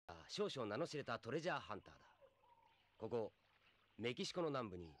少々名の知れたトレジャーハンターだ。ここメキシコの南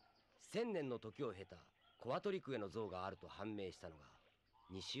部に1000年の時を経たコアトリクエの像があると判明したのが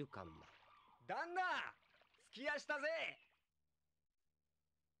2週間前。旦那、着きやしたぜ。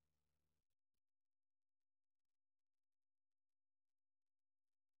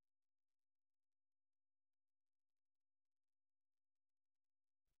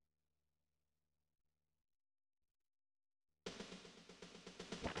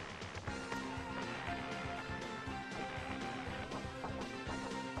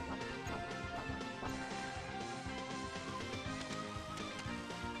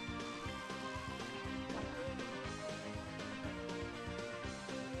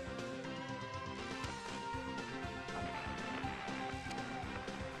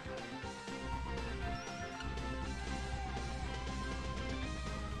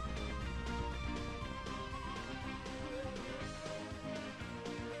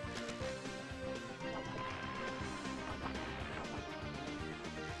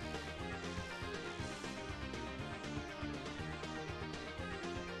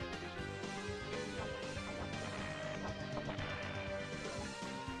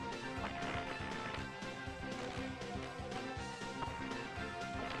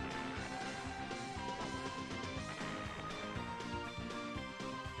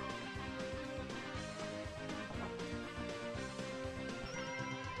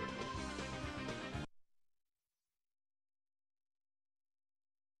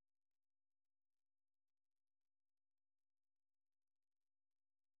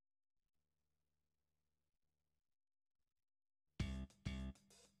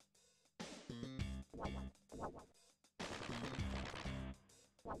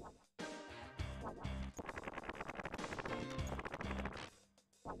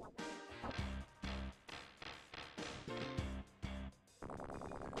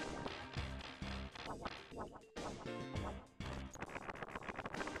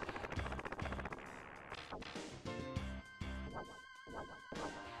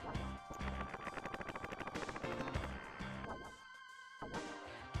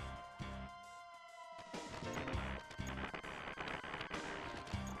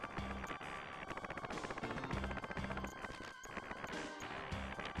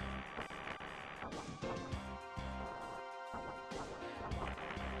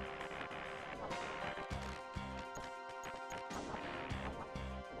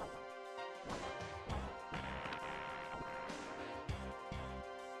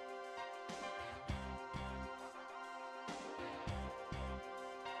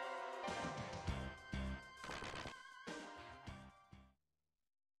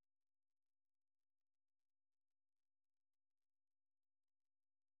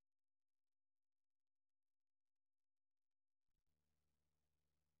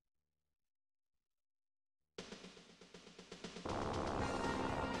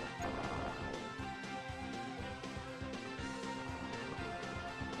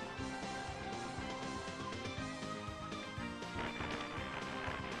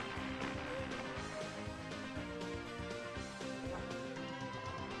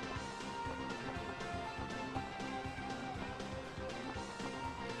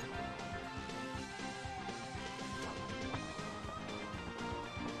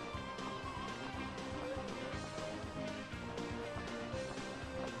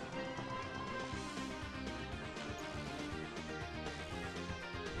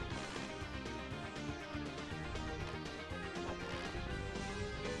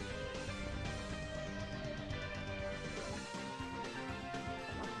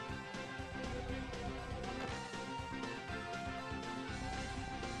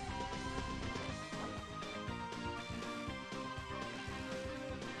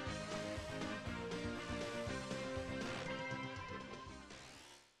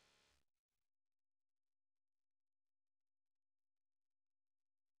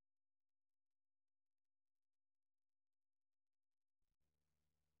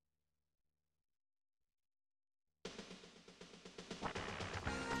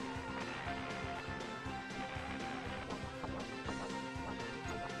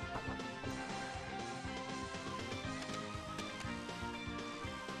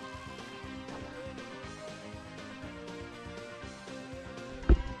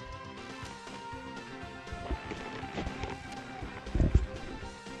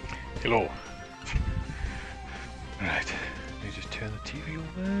Hello. Right, let me just turn the TV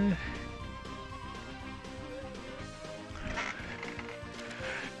over.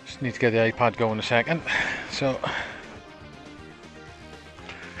 Just need to get the iPad going a second. So,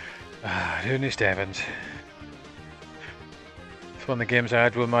 doing this Devons. It's one of the games I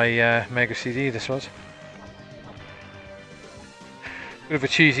had with my Mega CD, this was. Bit of a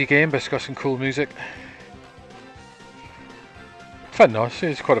cheesy game, but it's got some cool music. Fun though,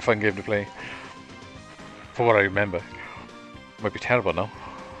 it's quite a fun game to play. For what I remember. Might be terrible now.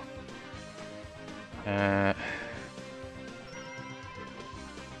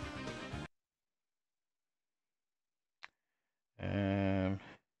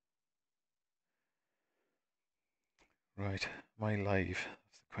 Right, am I live?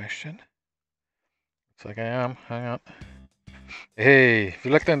 That's the question. Looks like I am. Hang on. Hey, if you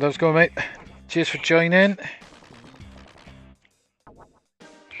look then, how's it going, mate? Cheers for joining.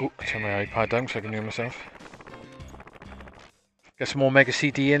 Oh, turn my iPad down so I can hear myself. Get some more Mega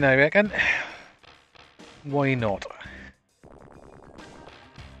CD in, I reckon. Why not?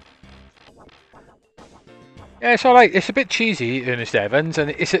 Yeah, it's alright. It's a bit cheesy, Ernest Evans,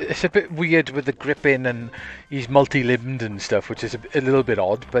 and it's a bit weird with the gripping, and he's multi-limbed and stuff, which is a little bit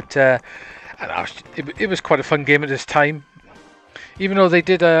odd. But I don't know, it was quite a fun game at this time. Even though they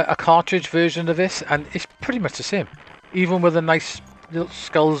did a cartridge version of this, and it's pretty much the same, even with a nice little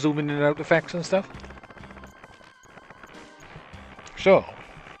skull zooming in and out effects and stuff. So.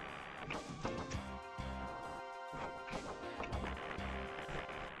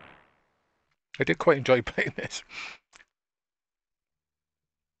 I did quite enjoy playing this.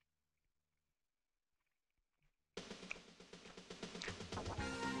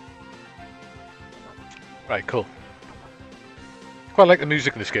 Right, cool. Quite like the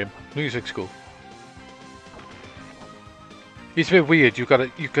music in this game. Music's cool. It's a bit weird. You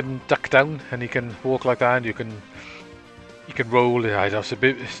can duck down and you can walk like that, and you can roll. It's a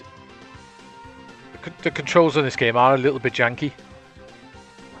bit. The controls in this game are a little bit janky.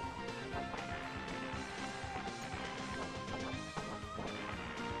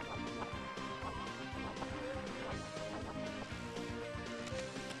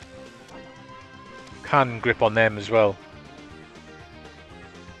 Hand grip on them as well.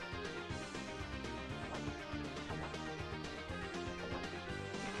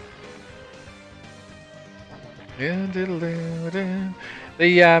 They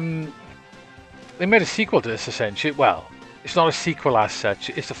made a sequel to this essentially. Well, it's not a sequel as such.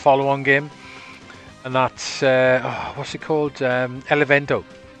 It's a follow-on game, and that's what's it called? Elevento.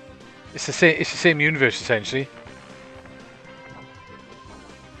 It's the same. It's the same universe essentially.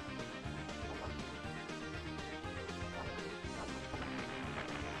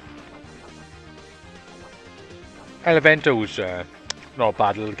 Elevento's not a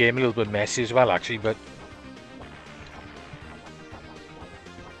bad little game, a little bit messy as well actually, but...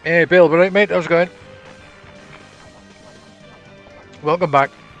 Hey Bill, alright mate, how's it going? Welcome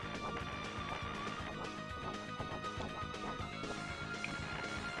back.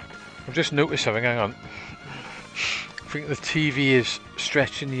 I've just noticed something, hang on. I think the TV is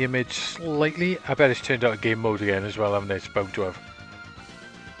stretching the image slightly. I bet it's turned out of game mode again as well, haven't it? It's about to have.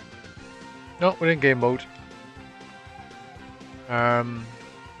 No, we're in game mode.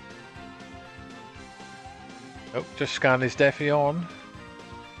 Oh, just scan is definitely on.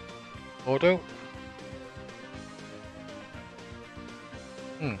 Auto.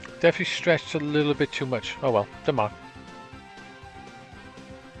 Definitely stretched a little bit too much. Oh well, don't mind.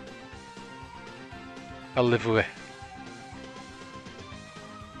 I'll live with it.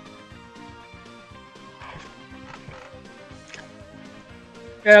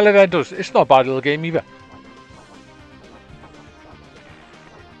 Yeah, Eleventos. It's not a bad little game either.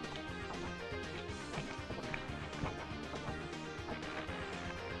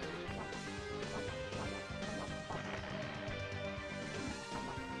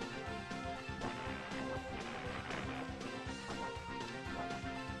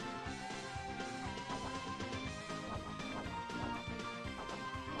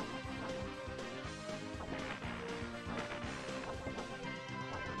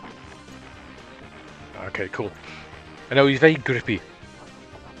 Okay, cool. I know he's very grippy.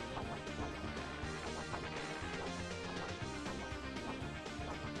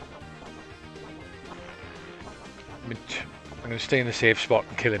 I'm going to stay in the safe spot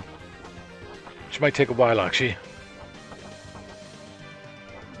and kill him. Which might take a while actually.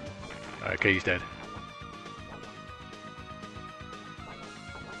 Okay, he's dead.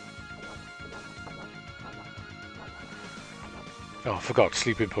 Oh, I forgot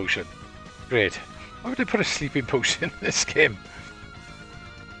sleeping potion. Great. Why would they put a sleeping potion in this game?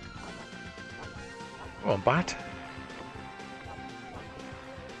 Come on, bat.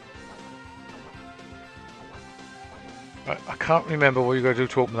 I can't remember what you got to do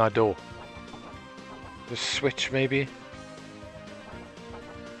to open that door. The switch, maybe?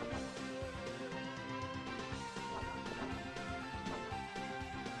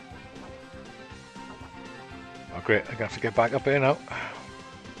 Oh great, I'm gonna have to get back up here now.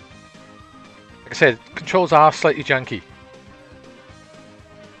 Like I said, controls are slightly janky.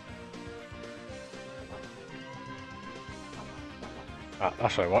 Ah,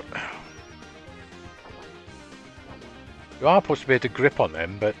 that's what I want. You are supposed to be able to grip on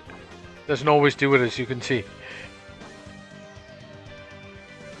them, but it doesn't always do it, as you can see.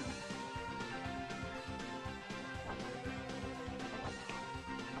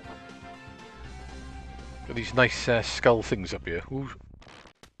 Got these nice skull things up here. Ooh.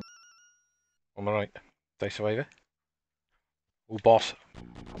 Am I right? Did I survive it? Ooh, boss.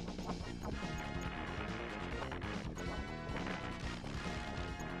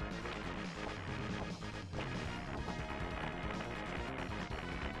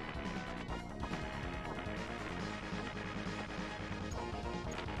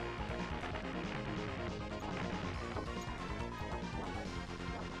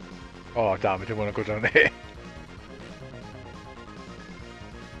 Oh damn, I didn't want to go down there.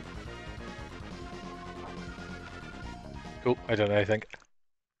 Cool, I don't know, I think.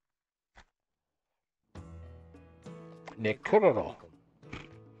 Nekororo.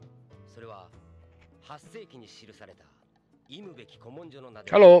 それは8世紀に記された忌むべき古文書の名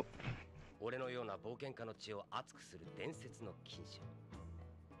で Hello. 俺のような冒険家の血を熱くする伝説の禁書。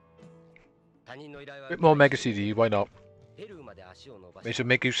他人の依頼は Bit more Mega CD, why not? ペルーまで足を伸ば May し should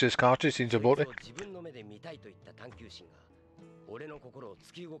make use of this cartridge since I bought it. 自分の目で見たいといった探求心が俺の心を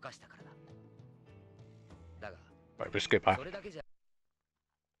突き動かしたからだ。だが Right, let's skip back. それだけじゃ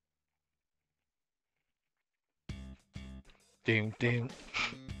Ding ding.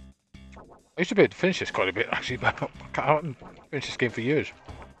 I used to be able to finish this quite a bit actually, but I haven't finished this game for years.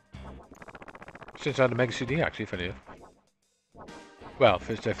 Since I had a Mega CD actually, funny enough. Well,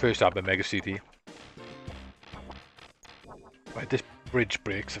 since I first had the Mega CD. Right, this bridge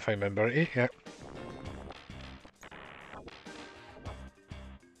breaks if I remember it, yeah.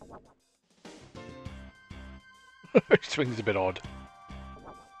 It swings a bit odd.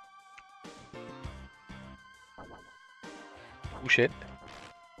 Oh shit.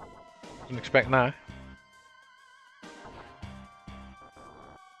 Didn't expect that.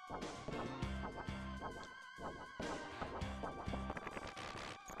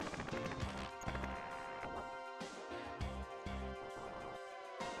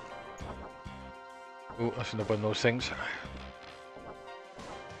 Oh, that's another one of those things.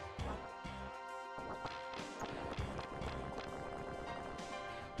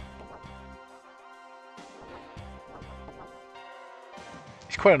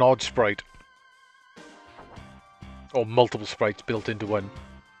 It's quite an odd sprite. Or multiple sprites built into one.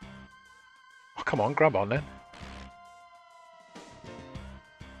 Oh, come on, grab on then.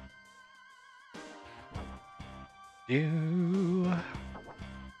 You.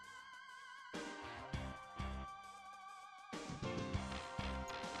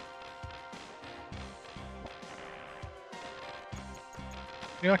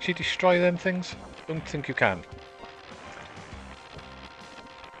 Can you actually destroy them things? Don't think you can.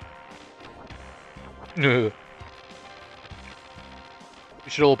 No. You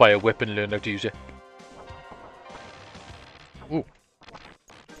should all buy a whip and learn how to use it. Ooh.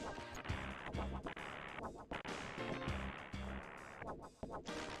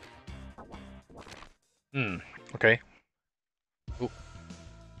 Okay. Ooh.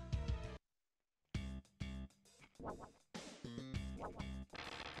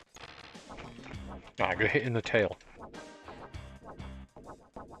 Ah, I got hit in the tail.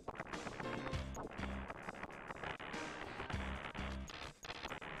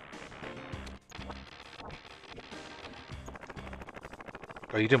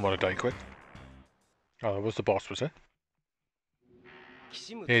 Oh, you didn't want to die quick. Oh, that was the boss, was it?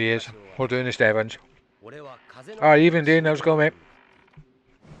 Here he is. We're doing this, Evans. Alright, evening, Dean. How's it going, mate?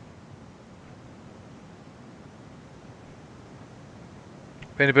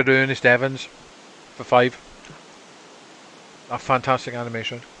 Been a bit of Ernest Evans for 5. A fantastic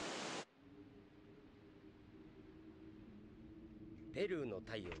animation.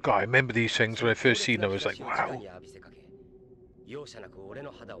 God, I remember these things when I first seen them. I was like, wow. 容赦なく俺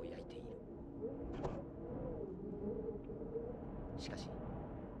の肌を焼いている。しかし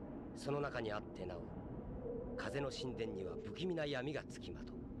その中にあってなお風の神殿には不気味な闇がつきま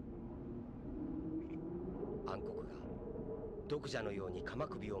とう。暗黒が毒蛇のように鎌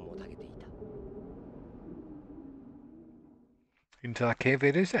首をもたげていた。 Into that cave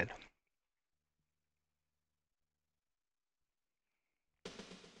it is then.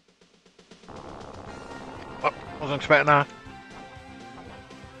 Oh, wasn't expecting that.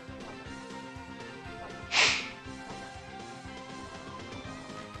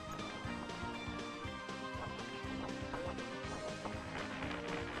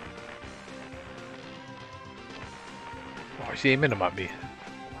 he's aiming him at me.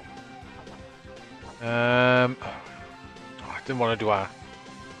 I didn't want to do that.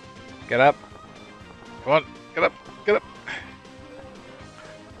 Get up. Come on, get up, get up.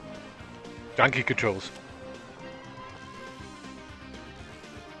 Janky controls.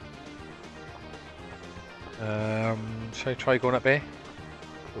 Should I try going up there?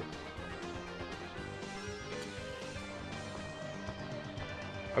 Oh.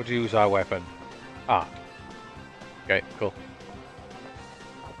 How do you use our weapon? Ah. Okay, cool.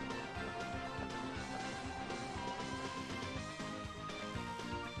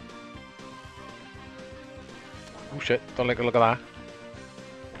 Oh shit, don't like a look at that.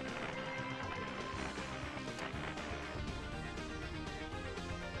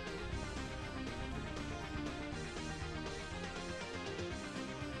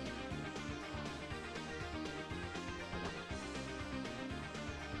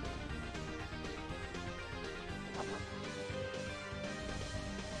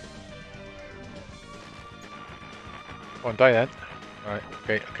 Go on, die then. Alright,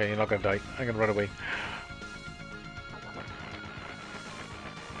 okay, you're not gonna die. I'm gonna run away.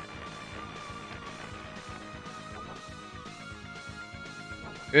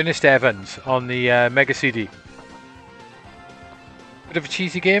 Ernest Evans on the Mega CD. Bit of a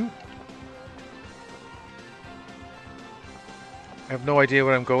cheesy game. I have no idea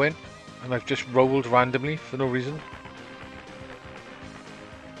where I'm going, and I've just rolled randomly for no reason.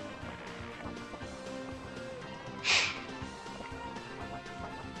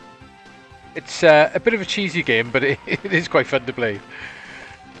 It's a bit of a cheesy game, but it is quite fun to play.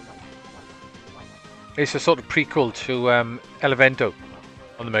 It's a sort of prequel to Elevento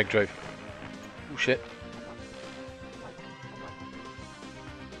on the Mega Drive. Oh shit.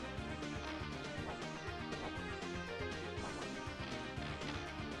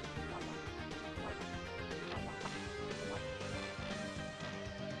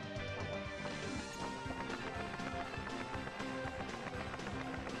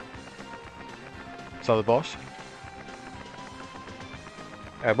 Is that the boss?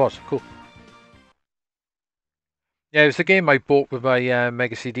 Yeah, boss, cool. Yeah, it was the game I bought with my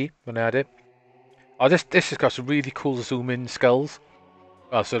Mega CD when I had it. Oh, this has got some really cool zoom-in skulls.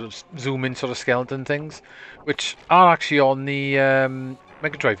 Well, sort of zoom-in sort of skeleton things, which are actually on the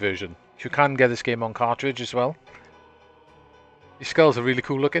Mega Drive version. You can get this game on cartridge as well. These skulls are really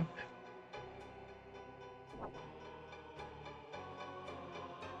cool looking.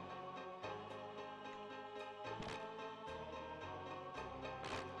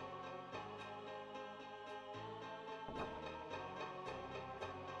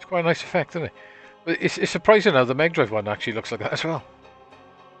 It's quite a nice effect, isn't it? But it's surprising how the Mega Drive one actually looks like that as well.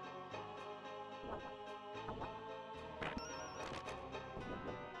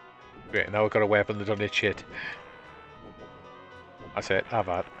 Great, now we've got a weapon that don't hit shit. That's it, have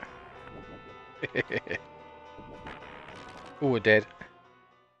that. Oh, we're dead.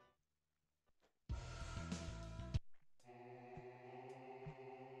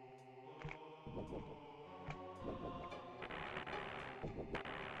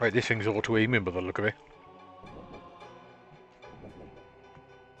 Right, this thing's auto-aiming by the look of it.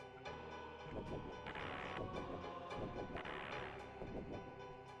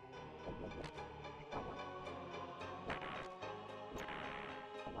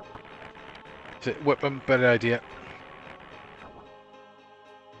 Is it weapon? Better idea.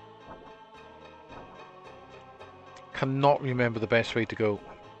 Cannot remember the best way to go.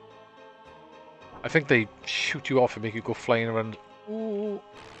 I think they shoot you off and make you go flying around. Ooh.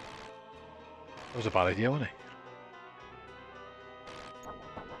 That was a bad idea, wasn't it?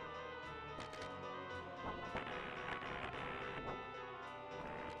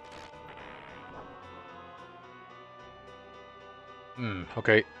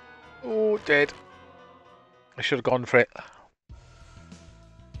 Okay. Oh, dead. I should have gone for it.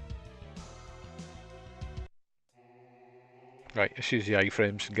 Right, let's use the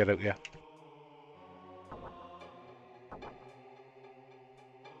iframes and get out here.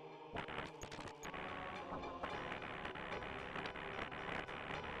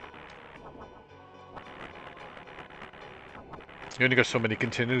 You only got so many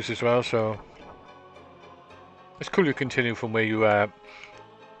continues as well, so it's cool you continue from where you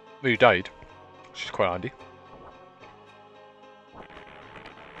died, which is quite handy.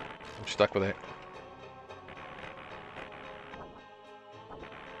 I'm stuck with it.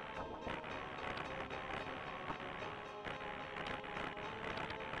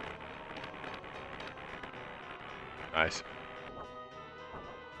 Nice.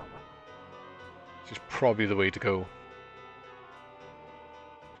 This is probably the way to go.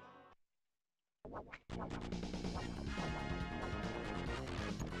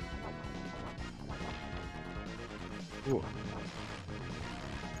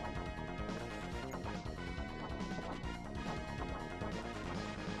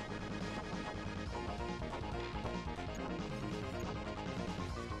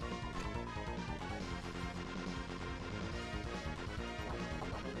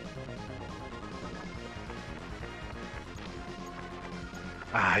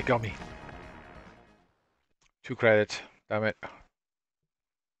 Ah, he got me. 2 credits. Damn it.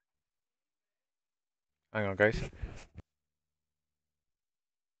 Hang on, guys.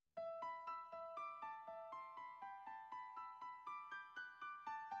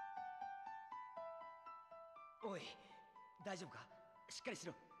 Oi, 大丈夫か？しっかりし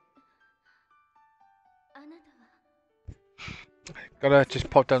ろ。 Gotta just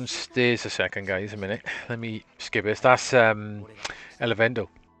pop downstairs a second, guys. A minute. Let me skip this. That's Elevendo.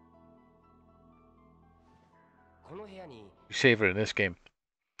 You save it in this game.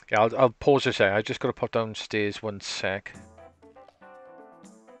 Yeah, I'll pause a sec. I just gotta pop downstairs 1 sec.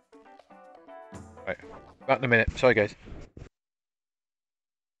 Right, back in a minute. Sorry, guys.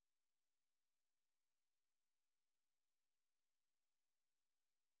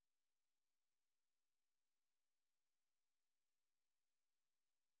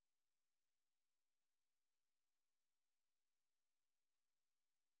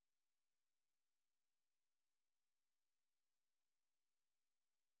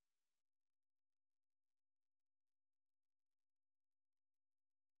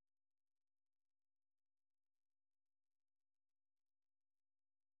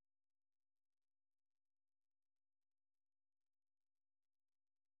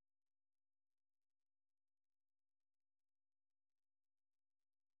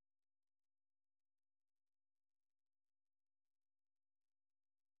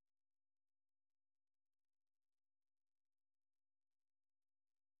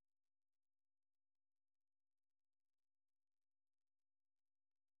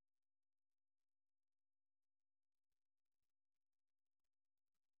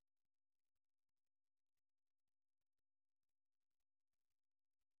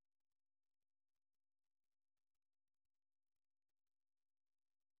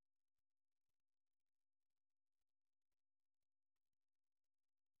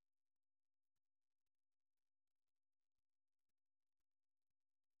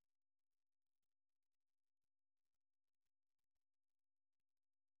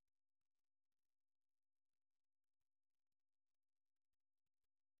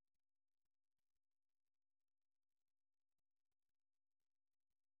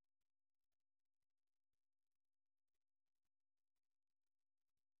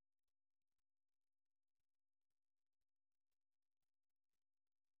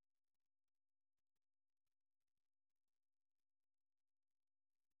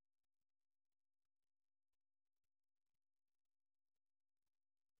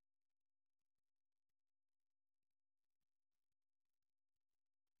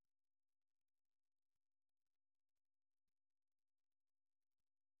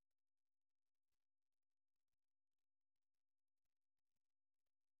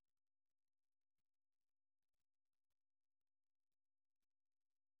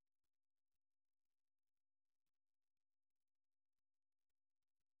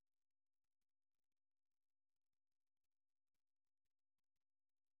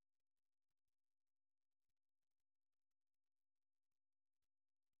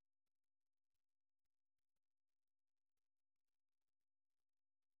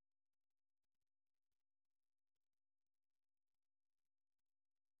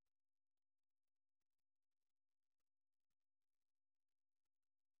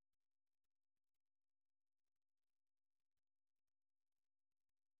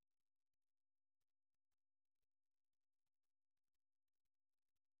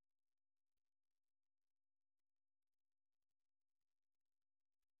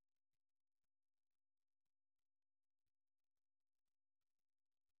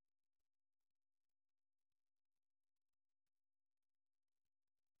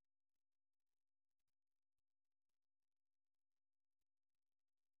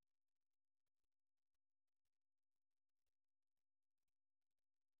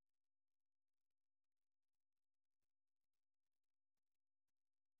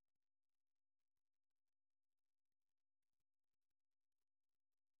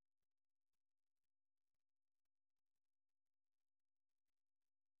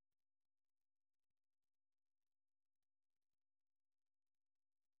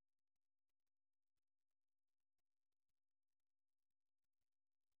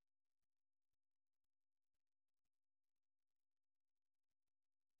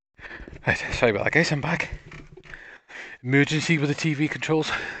 Right, sorry about that, guys. I'm back. Emergency with the TV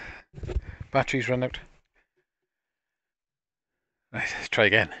controls. Batteries run out. Right, let's try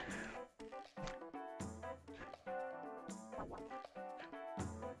again.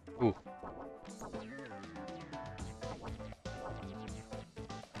 Ooh.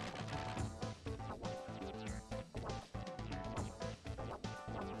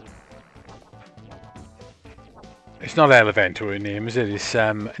 It's not Elementor in name, is it? It's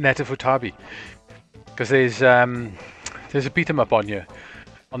Neta Futabi. Because there's a beat 'em up on you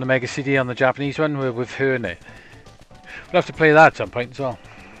on the Mega CD on the Japanese one with her in it. We'll have to play that at some point as well.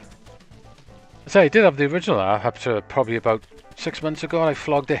 So I did have the original up to probably about 6 months ago, and I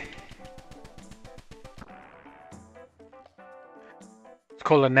flogged it. It's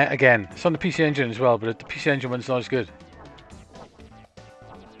called a Net again. It's on the PC Engine as well, but the PC Engine one's not as good.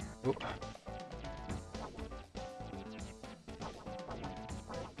 Ooh.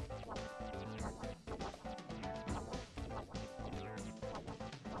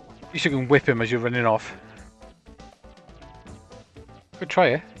 At least you can whip him as you're running off. Good try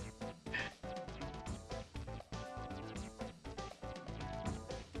it.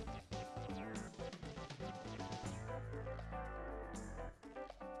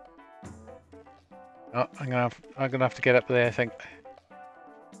 Oh, I'm gonna have to get up there, I think.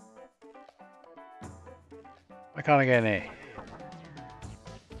 Why can't I get in here?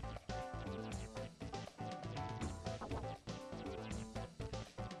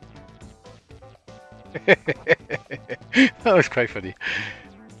 That was quite funny.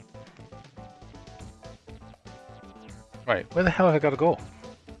 Right, where the hell have I got to go?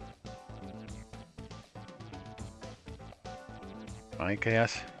 Right,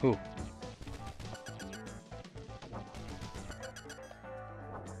 chaos. Ooh.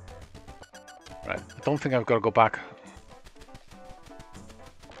 Right, I don't think I've got to go back.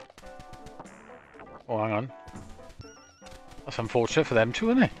 Oh, hang on. That's unfortunate for them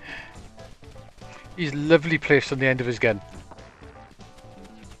too, isn't it? He's lovely placed on the end of his gun.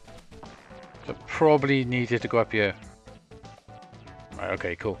 So probably needed to go up here. Right,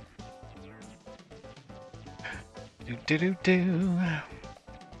 okay, cool. Do.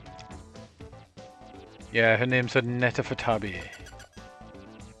 Yeah, her name's Neta Futabi.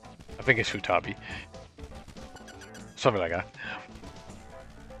 I think it's Futabi. Something like that.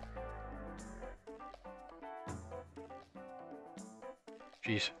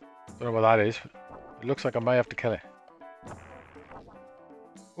 Jeez. Don't know what that is. It looks like I might have to kill it.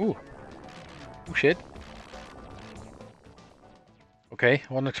 Ooh. Oh shit. Okay,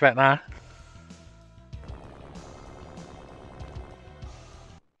 wasn't expecting that.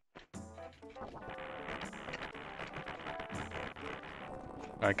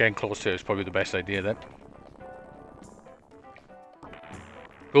 Right, getting close to it is probably the best idea then.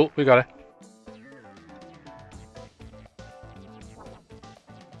 Cool, we got it.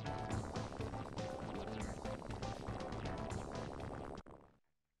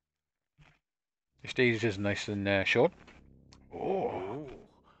 The stage is nice and short. Oh.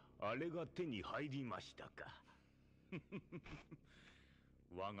 あれが手に入りましたか。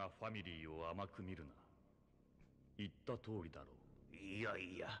我がファミリーを甘く見るな。言った通りだろう。いや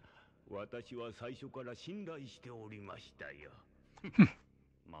いや、私は最初から信頼しておりましたよ。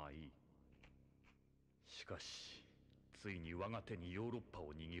まあいい。しかし、ついに我が手にヨーロッパ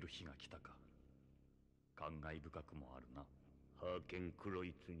を握る日が来たか。感慨深くもあるな。ハーケンクロ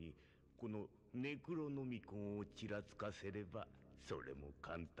イツにこのネクロノミコンをちらつかせれば。 What are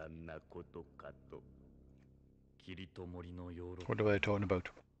they talking about?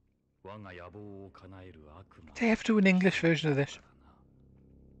 They have to do an English version of this.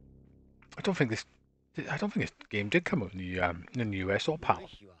 I don't think this game did come out in the US or PAL.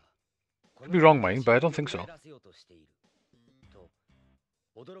 Could be wrong, mine, but I don't think so.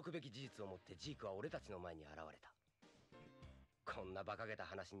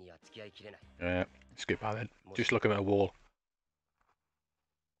 Yeah, skip that then. Just looking at a wall.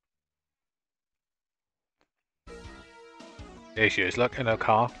 There she is, look, in her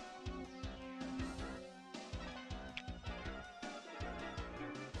car.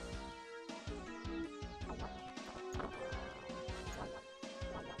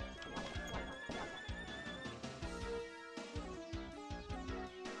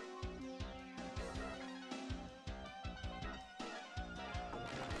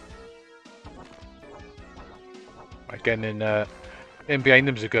 Right, getting in behind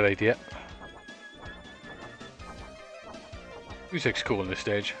them is a good idea. Music's cool on this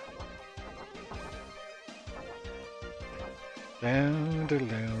stage. Down, down,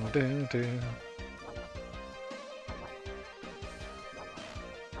 down, down.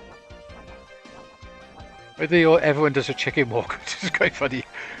 Everyone does a chicken walk, which is quite funny.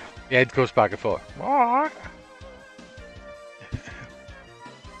 The head goes back and forth.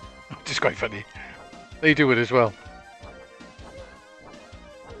 Which is quite funny. They do it as well.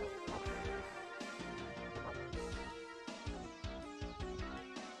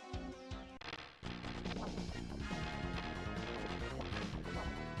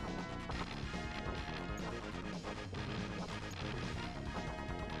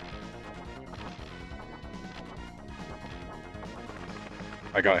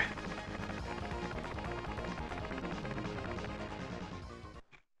 I got it.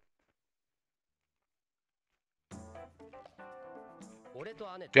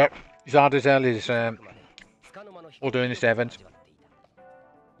 Yep, he's hard as hell, is all doing his Evans.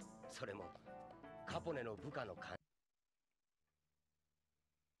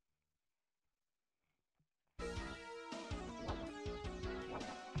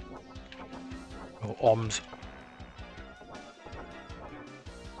 Oh, OMS.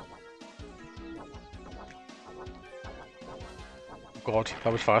 God,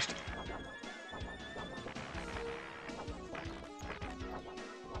 that was fast.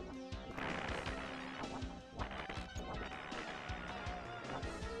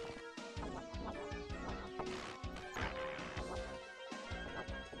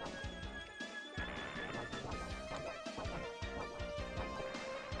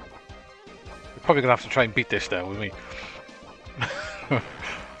 We're probably gonna have to try and beat this now with me.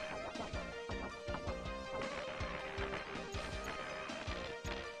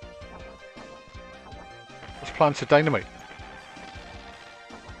 Let's plant some dynamite.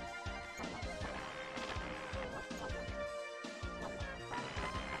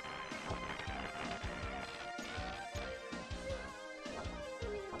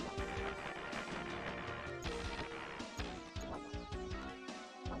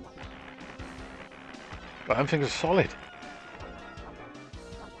 But them things are solid.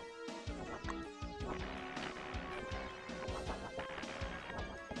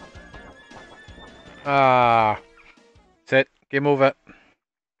 Ah, that's it. Game over.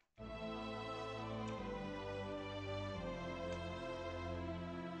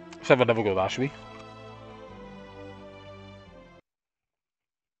 Let's have another go there, shall we?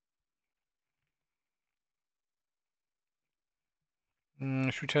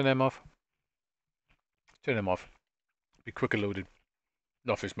 Should we turn them off? Turn them off. Be quicker loaded.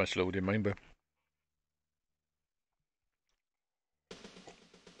 Not as much loading, mind, but.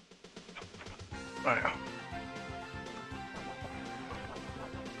 Right.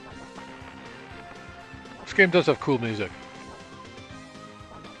 This game does have cool music.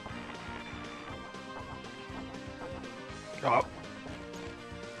 Oh.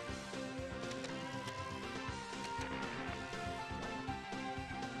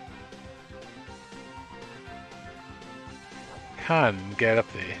 Can get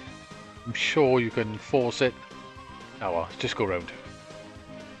up there. I'm sure you can force it. Oh well, just go round.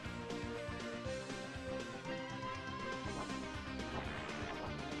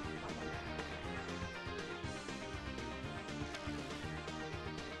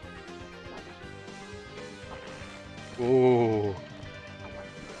 Oh.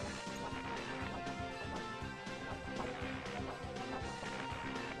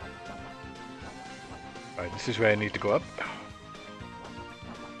 Right, this is where I need to go up.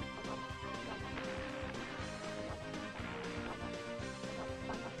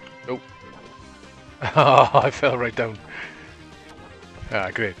 Nope. Oh, I fell right down. Ah,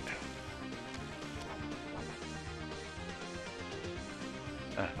 great.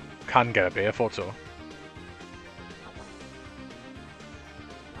 Can get up here, I thought so.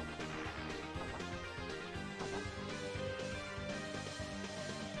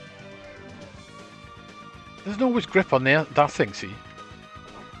 There's no always grip on there, that thing, see?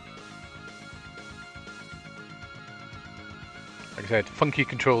 Like I said, funky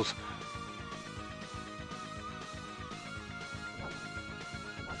controls.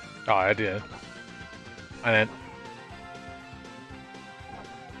 Oh, I did. And then...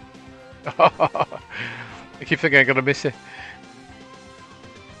 I keep thinking I'm gonna miss it.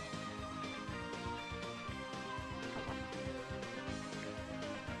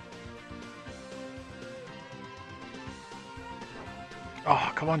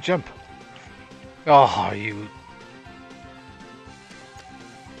 Oh, come on, jump. Oh, you...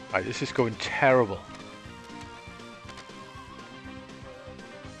 Right, this is going terrible.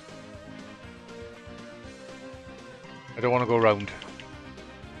 I don't want to go round.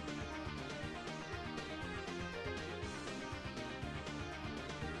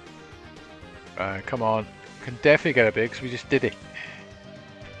 Come on. Can definitely get a bit because we just did it.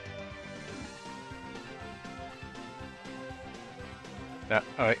 Yeah,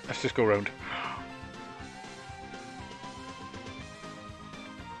 alright, let's just go round.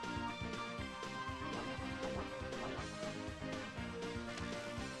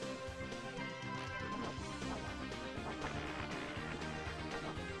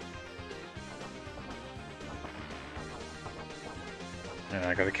 Yeah,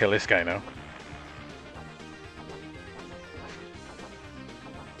 I gotta kill this guy now.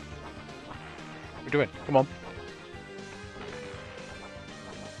 What are we doing? Come on.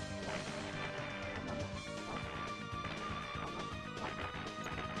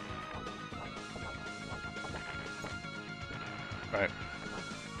 Right.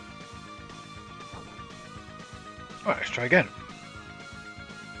 Alright, let's try again.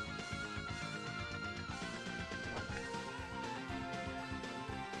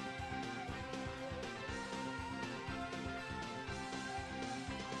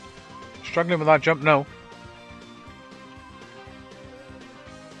 Struggling with that jump now.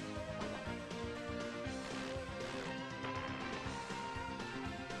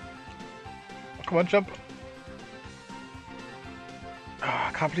 Come on, jump. Oh,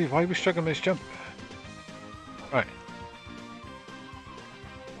 I can't believe why we're struggling with this jump. Right.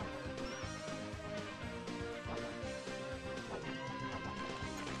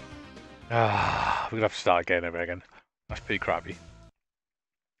 Ah, we're gonna have to start again, I reckon. That's pretty crappy.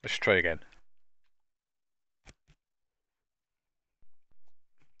 Let's try again.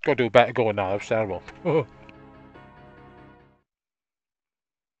 Gotta do a better going now, that's terrible.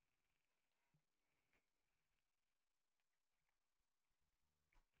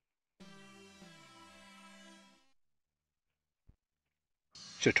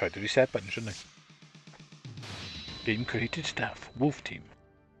 Should have tried the reset button, shouldn't I? Game created staff, Wolf Team.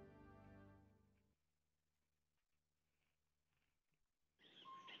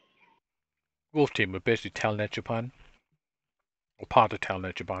 Wolf Team were basically Telnet Japan. Or part of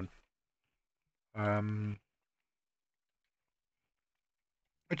Telnet Japan.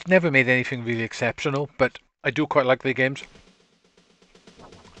 It's never made anything really exceptional, but I do quite like their games.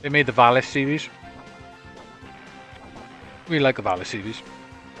 They made the Valis series. Really like the Valis series.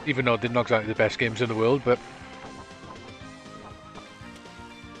 Even though they're not exactly the best games in the world, but...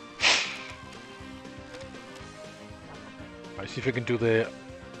 Let's see if we can do the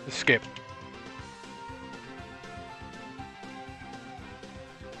skip.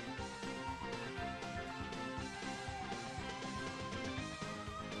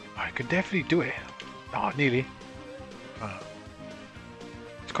 I can definitely do it. Oh, nearly.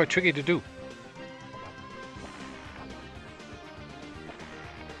 It's quite tricky to do.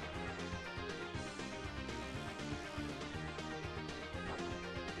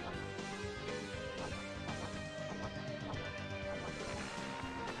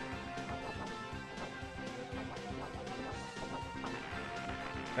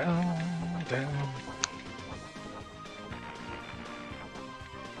 Down, down.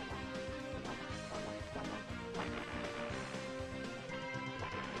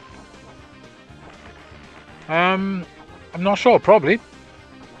 I'm not sure, probably.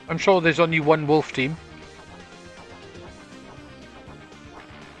 I'm sure there's only one Wolf Team.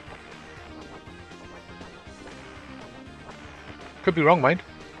 Could be wrong, mind.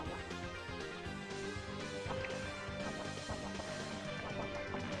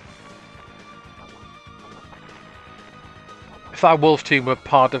 If that Wolf Team were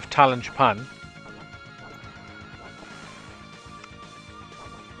part of Talent Japan...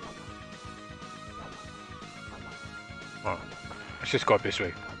 Oh, let's just go up this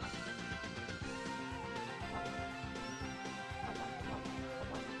way.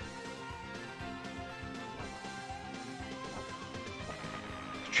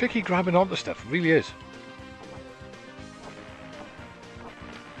 It's tricky grabbing onto stuff, it really is.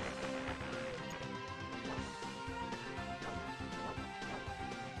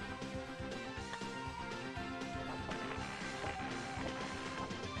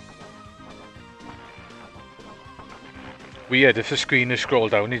 Weird, if the screen is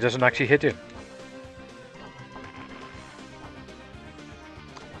scrolled down, he doesn't actually hit you.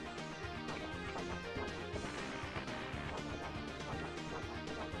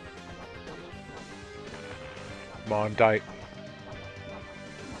 Come on, die.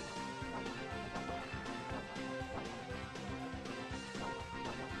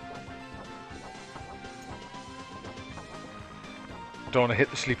 Don't want to hit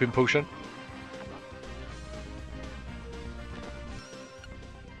the sleeping potion.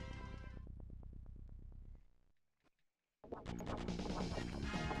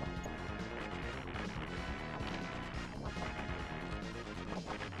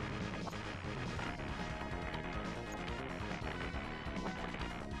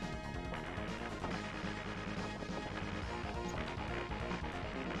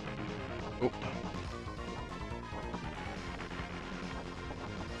 Oh.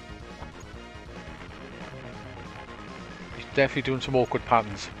 He's definitely doing some awkward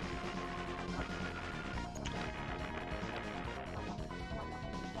patterns.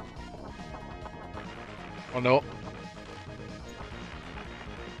 Oh no.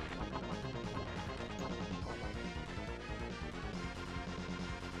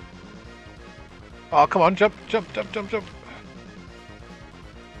 Oh, come on, jump, jump, jump, jump, jump.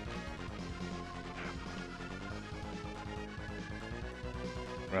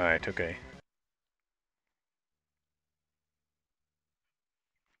 Right, okay.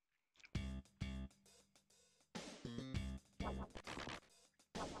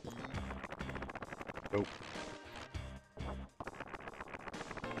 Oh.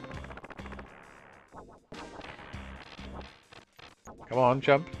 Come on,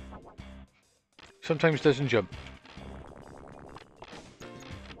 jump. Sometimes doesn't jump.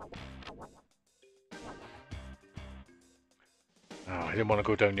 Oh, I didn't want to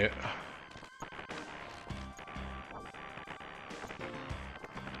go down yet.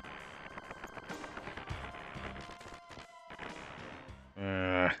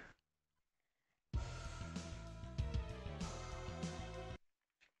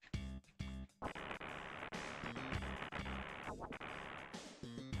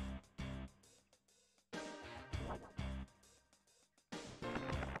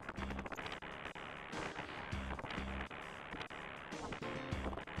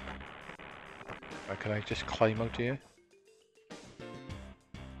 Can I just climb out here?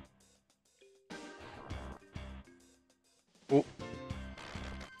 Oh.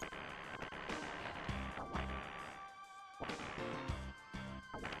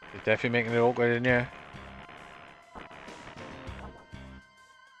 You're definitely making it awkward in here.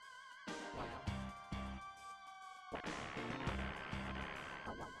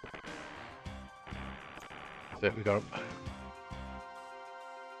 There we go.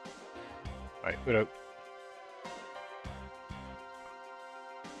 Right, we're out.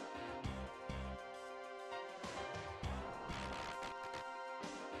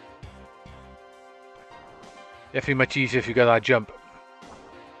 Definitely much easier if you got that jump.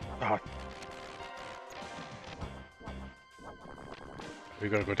 Oh. We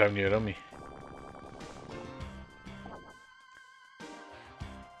gotta go down here, don't we?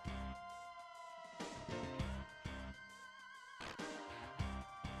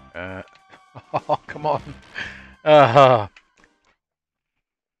 Oh, come on. I'm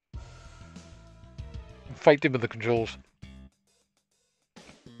fighting with the controls.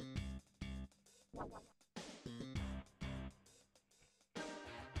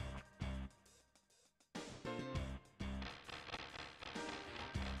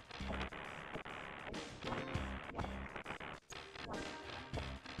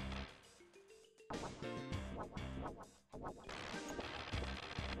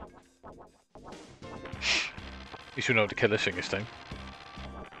 You should know how to kill this thing this time.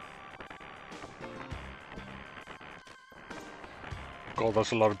 God,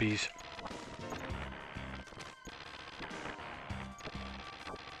 that's a lot of bees.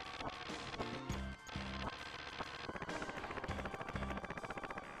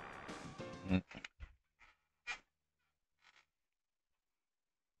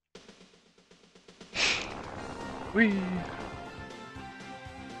 Whee!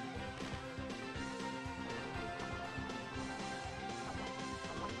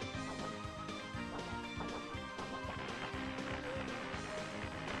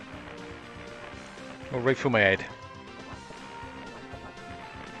 Oh, right through my head.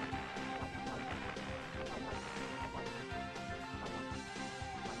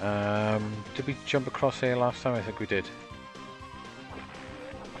 Did we jump across here last time? I think we did.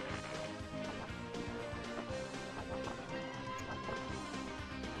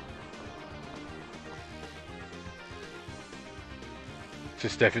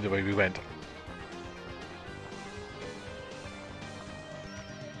 This is definitely the way we went.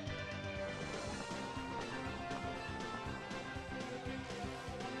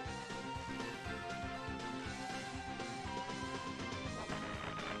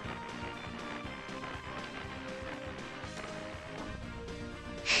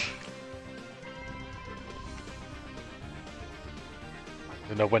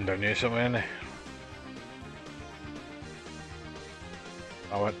 There's no window near somewhere, isn't there?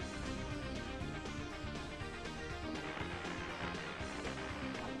 Oh, what?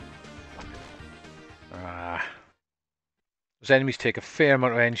 Those enemies take a fair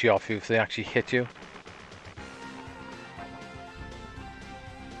amount of energy off you if they actually hit you.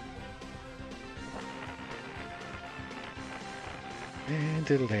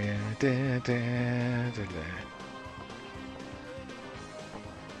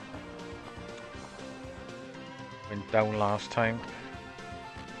 Went down last time.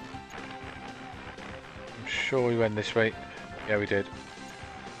 I'm sure we went this way. Yeah, we did.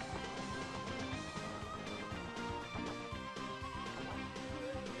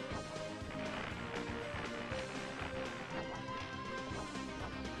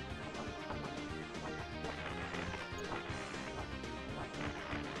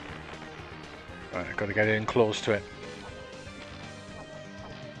 Right, I've got to get in close to it.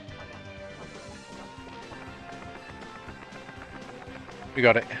 We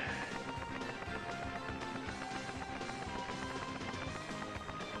got it.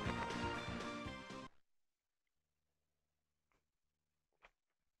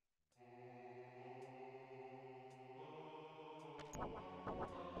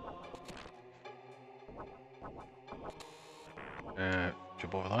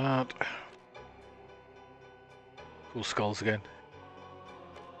 Jump over that. Cool skulls again.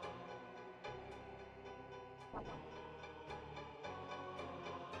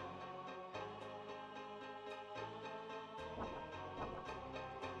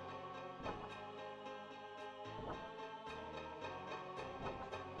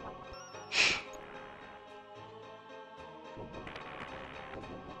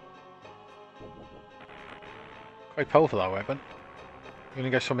 Quite powerful, that weapon. You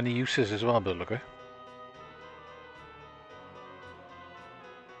only get so many uses as well, but look at.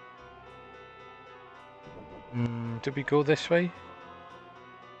 Did we go this way?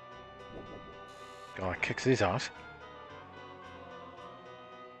 God, it kicks his ass.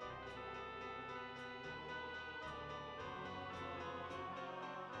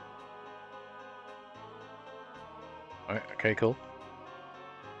 Right, okay, cool.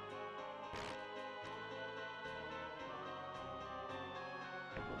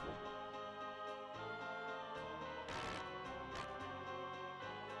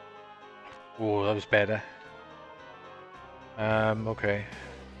 Oh, that was better. Okay.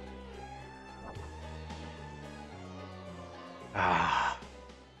 Ah.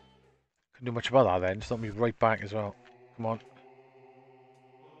 Couldn't do much about that then. Just let me right back as well. Come on.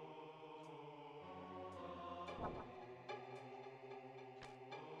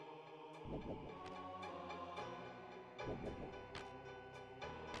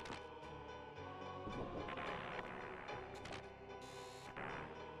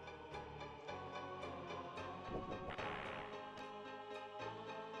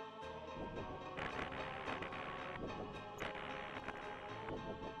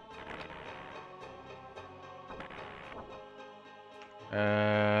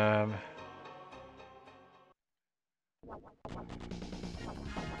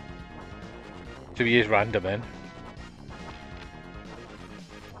 So he is random then.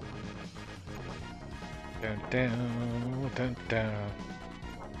 Down, down, down, down.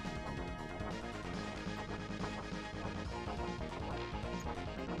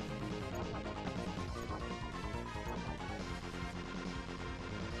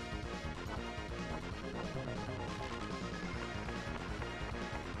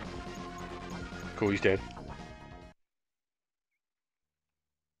 Cool, he's dead.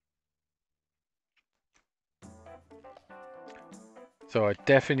 So I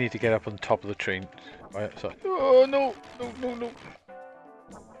definitely need to get up on top of the train. Right, so, oh no, no, no, no.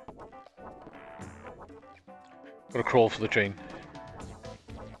 Gotta crawl for the train.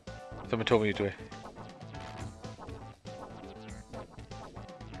 Someone told me to do it.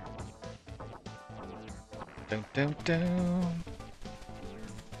 Down, down, down.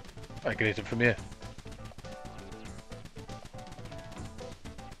 I can hit him from here.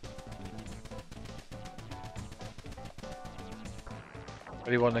 What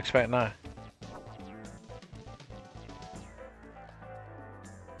do you want to expect now?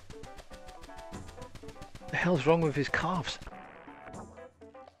 What the hell's wrong with his calves?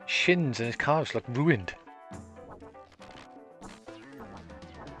 Shins and his calves look ruined.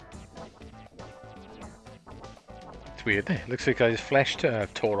 It's weird, eh? Looks like his flesh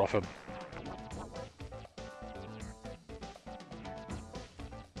tore off him.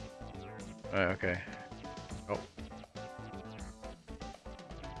 Right, okay. Oh.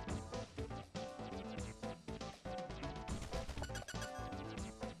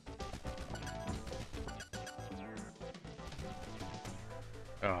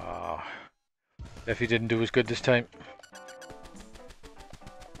 Ah, Definitely didn't do as good this time.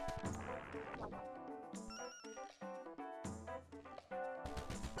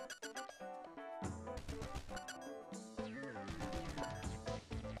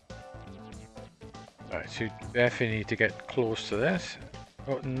 Right, so you definitely need to get close to this.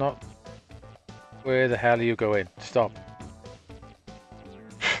 Oh, not. Where the hell are you going? Stop.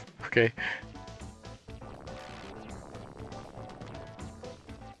 Okay.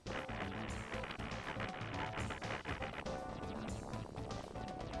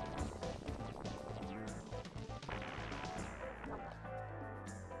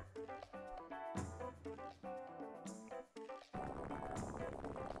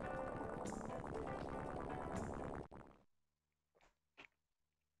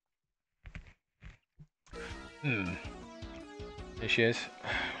 There she is.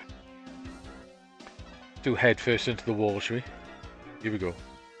 Do head first into the wall, shall we? Here we go.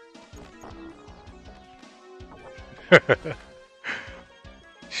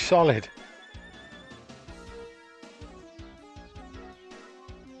 Solid.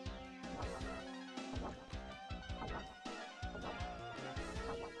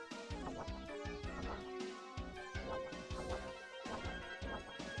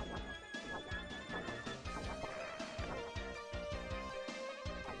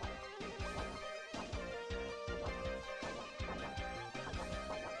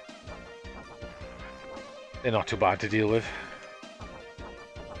 They're not too bad to deal with.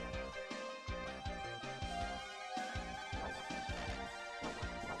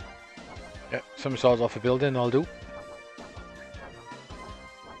 Yeah, somersaults off a building, I'll do.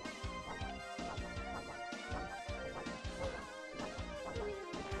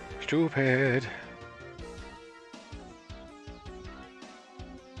 Stupid.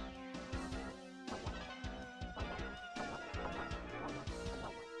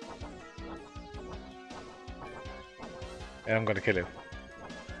 Yeah, I'm gonna kill him.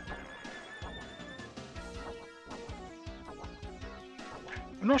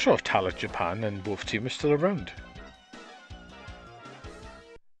 I'm not sure if Talat Japan and Wolf Team are still around.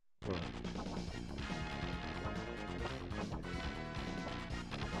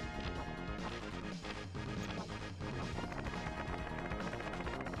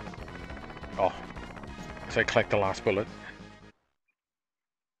 Oh, so I collect the last bullet.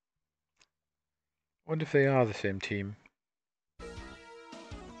 Wonder if they are the same team.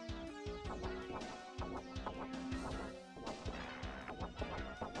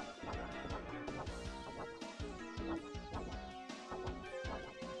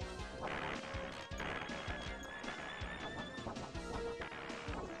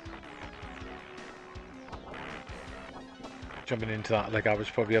 Jumping into that like that was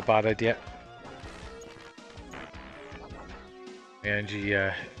probably a bad idea. And he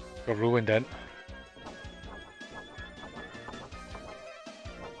got ruined then.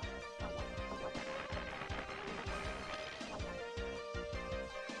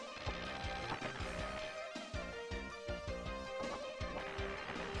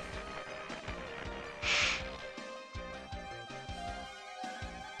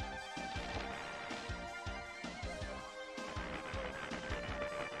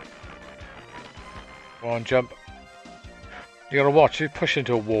 Go on, jump. You gotta watch, you push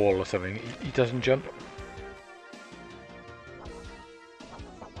into a wall or something, he doesn't jump.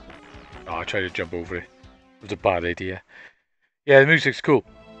 Oh, I tried to jump over it. It was a bad idea. Yeah, the music's cool.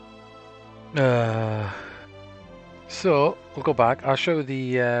 So, we'll go back. I'll show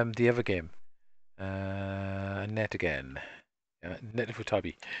the other game. Net again. Net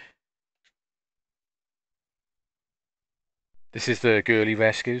Futabi. This is the girly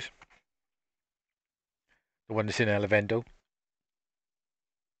rescues. The one that's in Elevendo.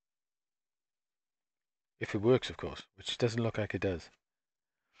 If it works, of course, which doesn't look like it does.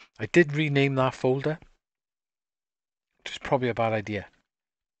 I did rename that folder, which is probably a bad idea.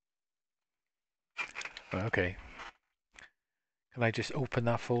 Okay. Can I just open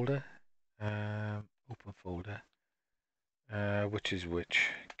that folder? Open folder. Which is which?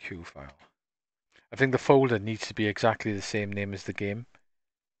 Q file. I think the folder needs to be exactly the same name as the game.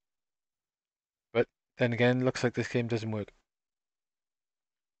 But then again, looks like this game doesn't work.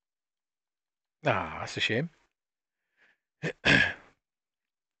 Ah, that's a shame.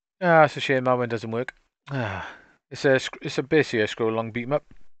 That's a shame that one doesn't work. It's basically a scroll along beat 'em up.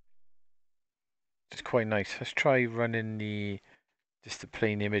 It's quite nice. Let's try running just the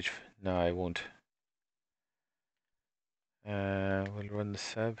plain image. No, I won't. We'll run the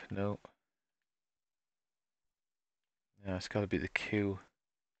sub. No. No, it's got to be the Q.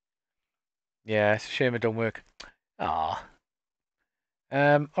 Yeah, it's a shame it don't work. Ah.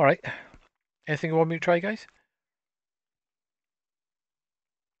 All right. Anything you want me to try, guys?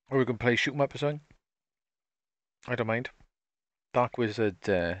 Or we can play shoot 'em up or something. I don't mind. Dark Wizard.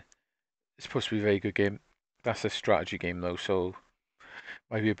 It's supposed to be a very good game. That's a strategy game though, so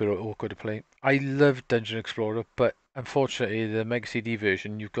might be a bit awkward to play. I love Dungeon Explorer, but unfortunately, the Mega CD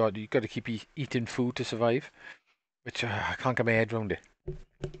version, you've got to keep eating food to survive, which I can't get my head around it.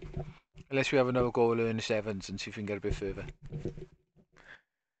 Unless we have another go at Ernest Evans and see if we can get a bit further.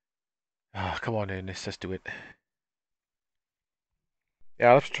 Ah, come on, Ernest, let's do it. Yeah,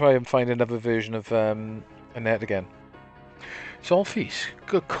 I'll have to try and find another version of Annette again. Solfis,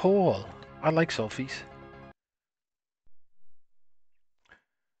 good call. I like Solfis.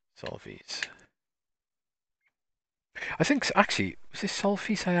 Solfis. I think, actually, was this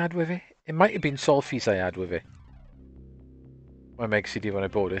Solfis I had with it? It might have been Solfis I had with it. My Mega CD when I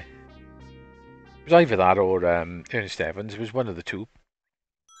bought it. It was either that or Ernest Evans. It was one of the two.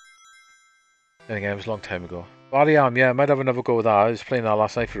 Then again, it was a long time ago. Barry Arm, yeah, I might have another go with that. I was playing that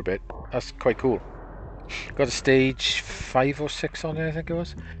last night for a bit. That's quite cool. Got a stage 5 or 6 on it, I think it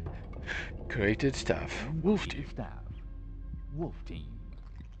was. Created staff. Wolf Team. Wolf Team.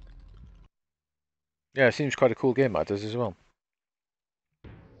 Yeah, it seems quite a cool game, that does as well.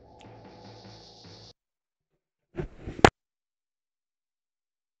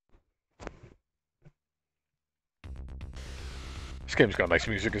 This game's got nice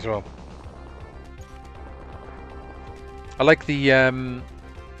music as well. I like the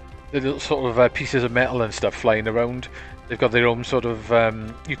little sort of pieces of metal and stuff flying around. They've got their own sort of,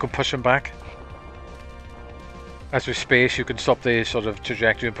 you can push them back. As with space, you can stop their sort of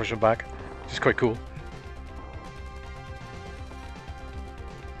trajectory and push them back. Which is quite cool.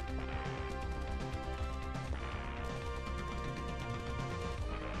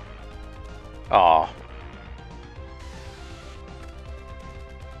 Ah.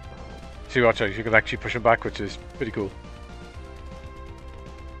 See, watch out, you can actually push them back, which is pretty cool.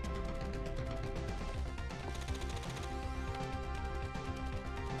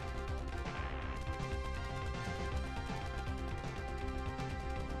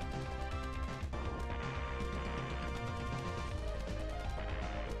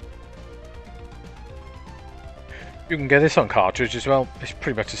 You can get this on cartridge as well. It's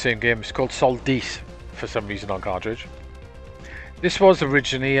pretty much the same game. It's called Soldice for some reason on cartridge. This was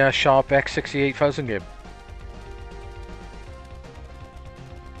originally a Sharp X68000 game.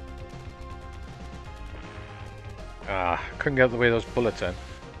 Ah, couldn't get out the way of those bullets then.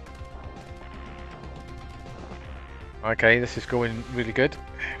 Okay, this is going really good.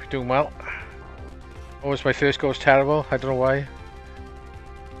 We're doing well. Always my first goes terrible. I don't know why.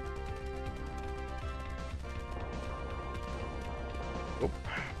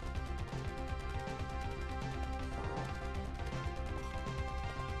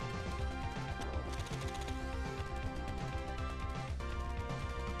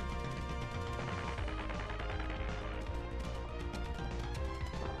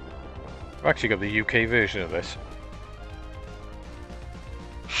 I've actually got the UK version of this.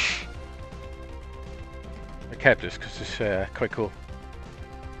 I kept this because it's quite cool.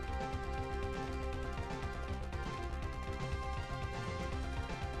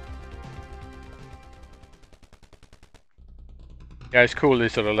 Yeah, it's cool. They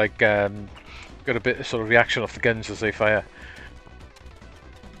sort of like got a bit of sort of reaction off the guns as they fire.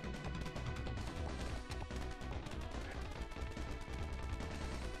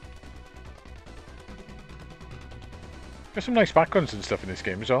 There's some nice backgrounds and stuff in this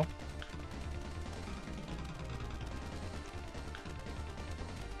game as well.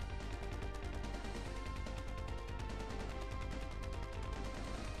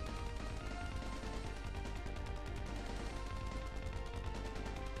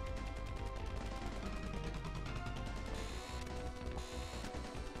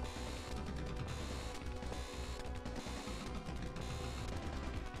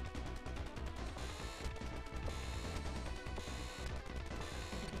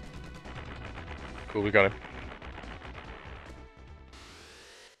 Cool, we got him.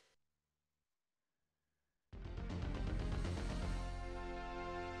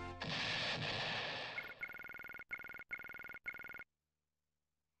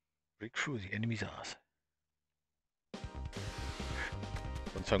 Break through the enemy's arse.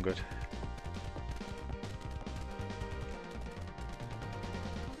 Doesn't sound good.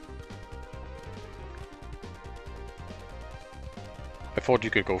 I thought you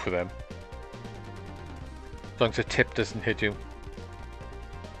could go for them. As long as the tip doesn't hit you.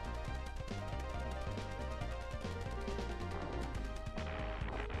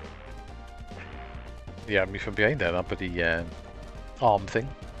 Yeah, me from behind there, that but the arm thing.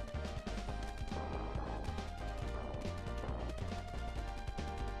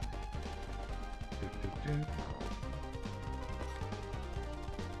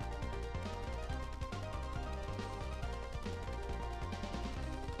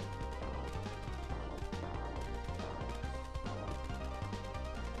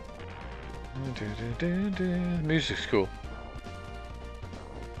 Music's cool.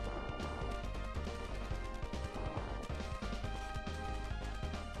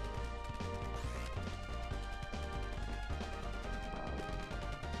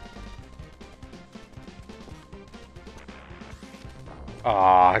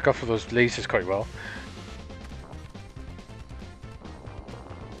 Ah, I got for those lasers quite well.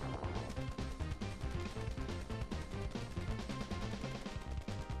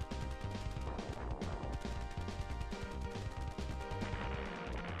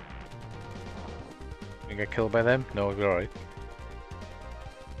 You get killed by them? No, we're alright.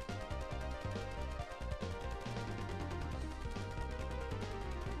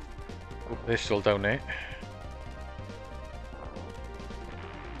 Oh, they're still down there.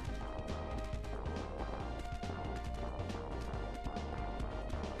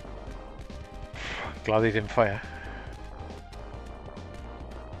 Glad they didn't fire.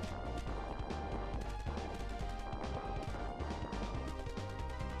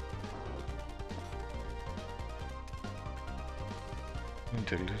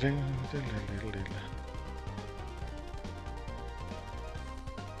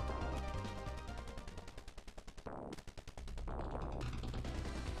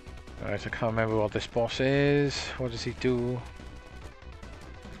 Alright, I can't remember what this boss is. What does he do?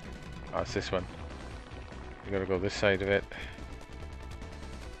 Oh, it's this one. You gotta go this side of it.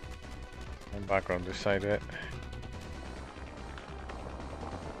 And back around this side of it.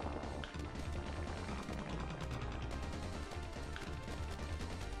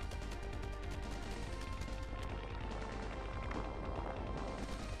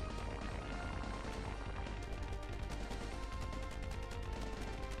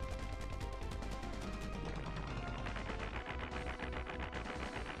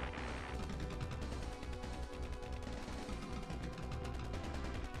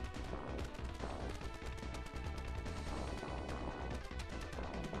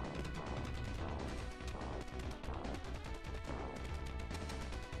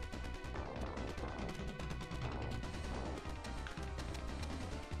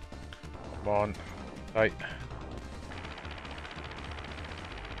 Come on. Right.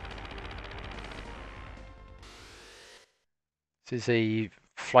 This is a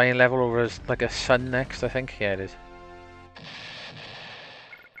flying level over like a sun next, I think. Yeah, it is.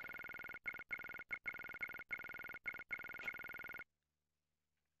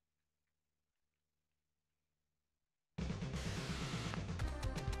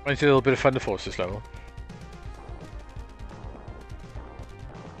 Might be a little bit of fun to force this level.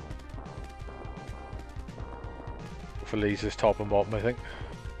 For lasers top and bottom, I think.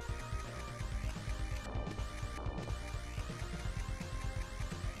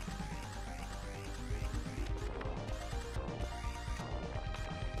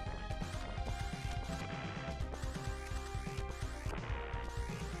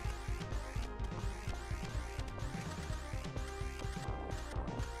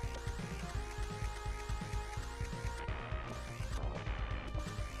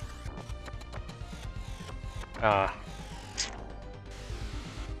 Ah.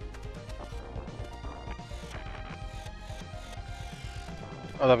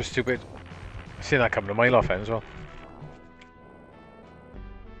 Oh, that was stupid. I seen that coming a mile off then as well.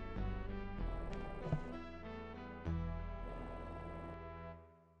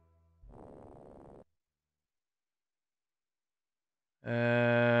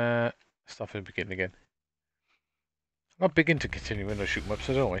 Start from the beginning again. I'm not big into continuing to shoot 'em up,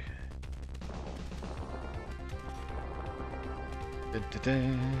 so don't we?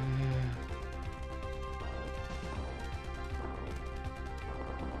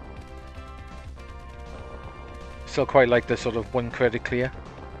 Still quite like the sort of one credit clear.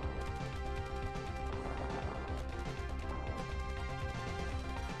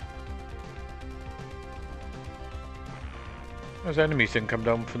 Those enemies didn't come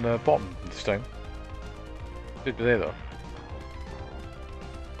down from the bottom this time. Did they though?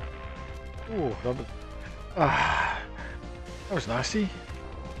 Ooh, that was... that was nasty.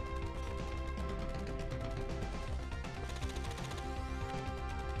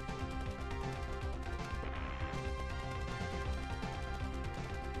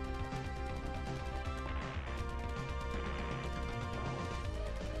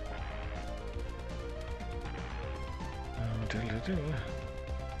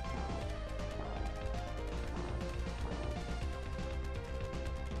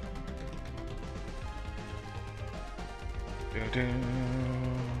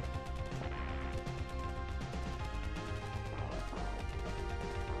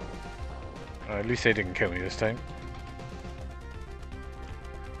 At least they didn't kill me this time.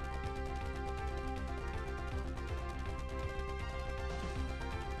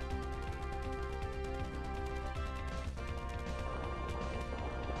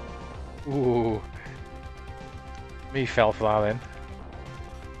 Ooh. Me fell for that then.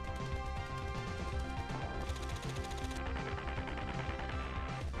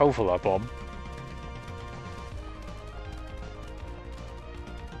 Powerful that bomb.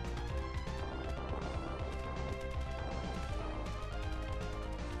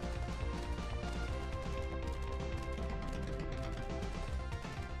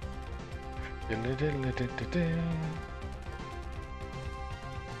 I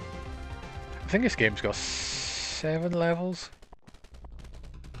think this game's got 7 levels.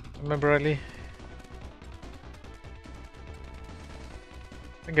 Remember rightly?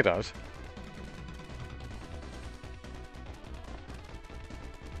 I think it does.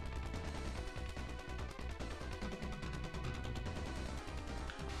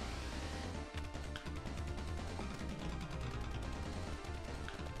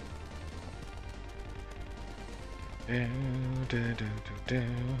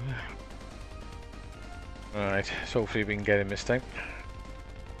 Alright, so hopefully we can get him this time.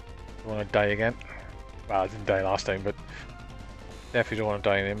 Don't want to die again. Well, I didn't die last time, but definitely don't want to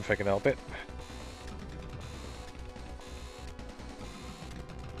die in him if I can help it.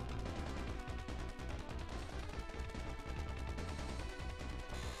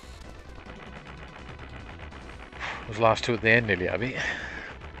 Those last two at the end nearly had me.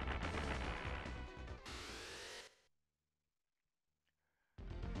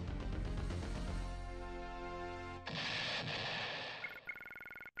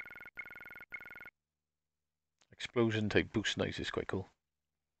 Explosion type boost knives is quite cool.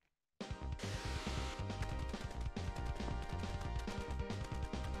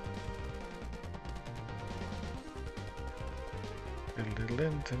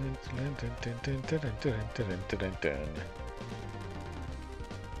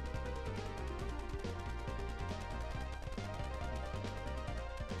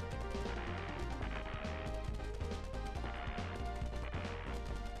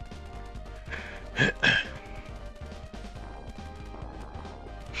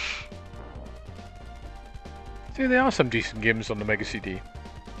 See, there are some decent games on the Mega CD.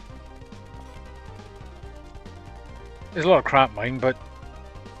 There's a lot of crap, mind, but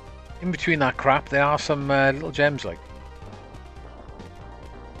in between that crap, there are some little gems, like.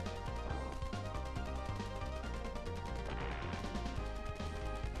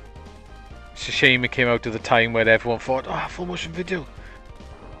 Sashemie came out at the time where everyone thought, oh, full motion video.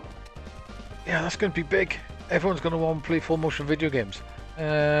 Yeah, that's going to be big. Everyone's going to want to play full motion video games.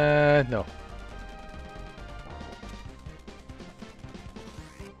 No.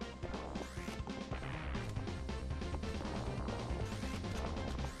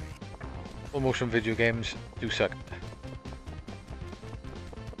 Full motion video games do suck.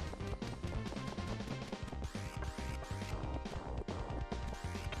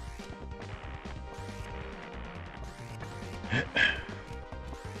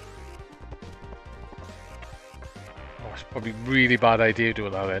 Oh, it's probably a really bad idea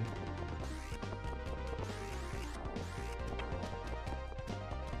doing that then.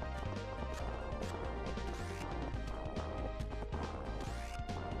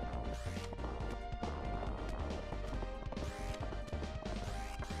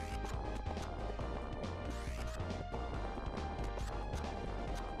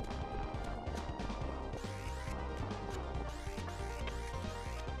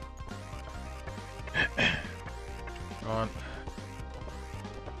 On.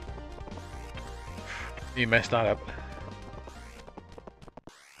 You messed that up.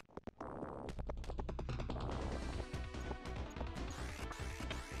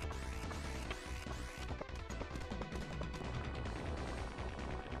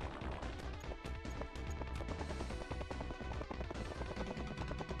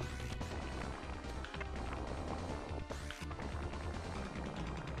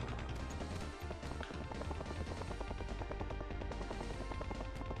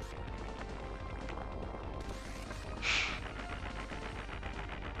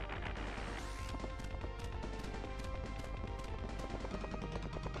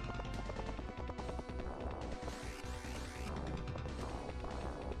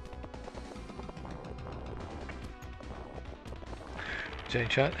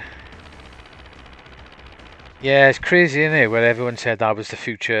 Chat. Yeah, it's crazy, isn't it? Where everyone said that was the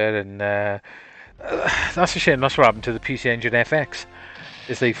future, and that's a shame. That's what happened to the PC Engine FX.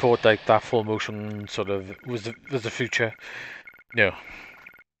 Is they thought like that full motion sort of was the future. No,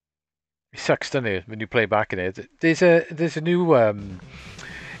 it sucks, doesn't it? When you play back in it. There's a new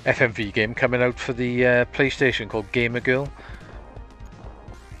FMV game coming out for the PlayStation called Gamer Girl,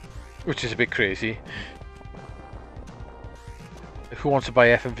 which is a bit crazy. Who wants to buy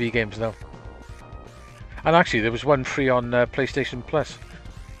FMV games now? And actually, there was one free on PlayStation Plus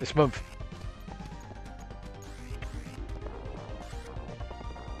this month.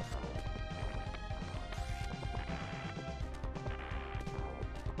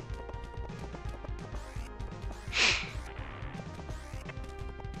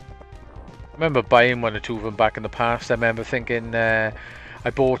 I remember buying one or two of them back in the past. I remember thinking, I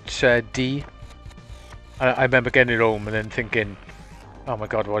bought D I remember getting it home and then thinking, oh my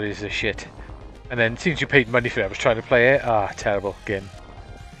god, what is this shit? And then since you paid money for it, I was trying to play it. Ah, terrible game.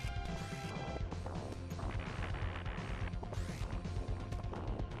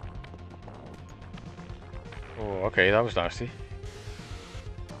 Oh, okay, that was nasty.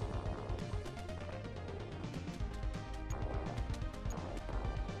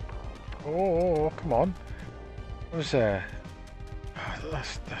 Oh, come on. What was that? Oh,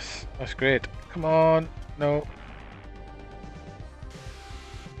 that's great. Come on. No.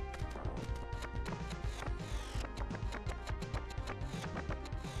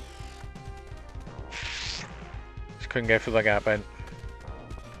 Just couldn't get through the gap in.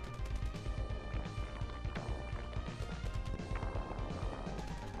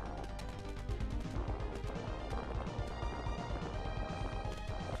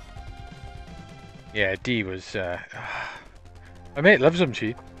 Yeah, D was... my mate loves them,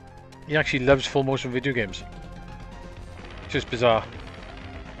 He actually loves full motion video games. It's just bizarre.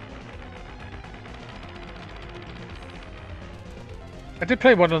 I did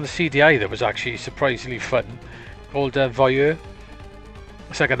play one on the CDI that was actually surprisingly fun, called Voyeur.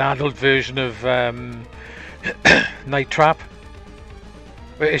 It's like an adult version of Night Trap.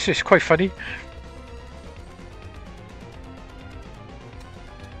 But it's just quite funny.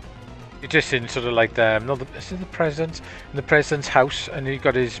 You're just in sort of like is it the president's house, and he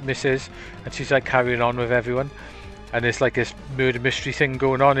got his missus, and she's like carrying on with everyone, and there's like this murder mystery thing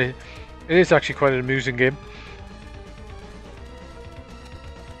going on. It is actually quite an amusing game.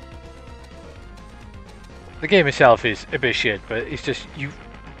 The game itself is a bit shit, but it's just you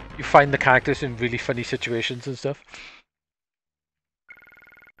find the characters in really funny situations and stuff.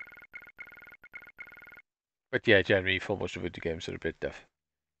 But yeah, generally full motion video games are a bit tough.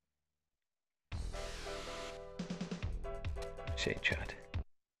 Say chat.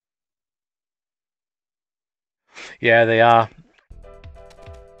 Yeah, they are.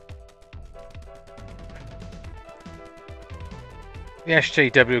 The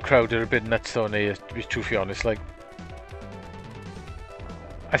SJW crowd are a bit nuts, though, to be truthfully honest. Like,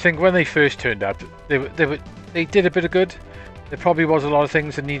 I think when they first turned up, they did a bit of good. There probably was a lot of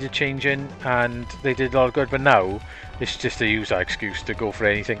things that needed changing, and they did a lot of good. But now it's just a user excuse to go for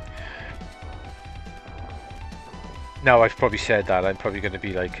anything. Now I've probably said that, I'm probably going to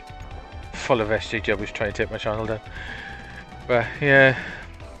be like full of SJWs trying to take my channel down. But yeah,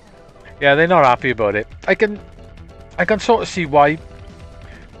 they're not happy about it. I can sort of see why.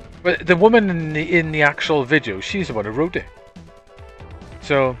 But the woman in the actual video, she's the one who wrote it.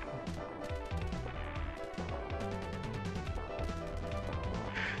 So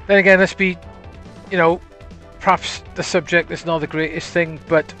then again, let's be, perhaps the subject is not the greatest thing,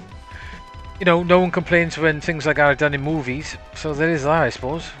 but no one complains when things like that are done in movies, so there is that, I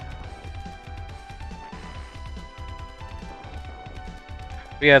suppose.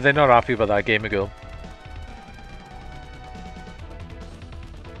 But yeah, they're not happy about that Gamer Girl.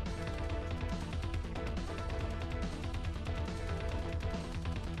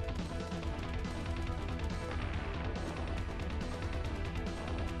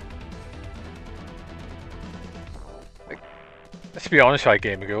 Let's be honest, right,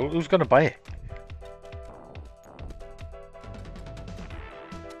 Gamer Girl, who's going to buy it?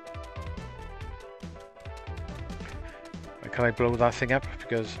 Can I blow that thing up?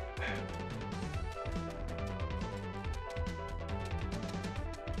 Because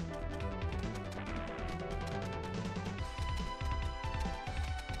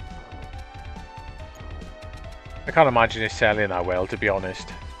I can't imagine it's selling that well, to be honest.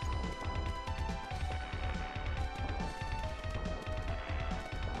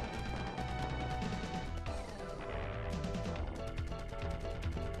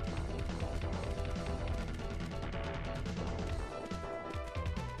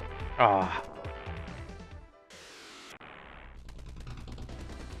 Ah,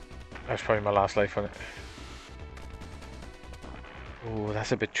 that's probably my last life on it. Oh,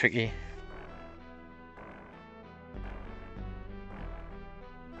 that's a bit tricky.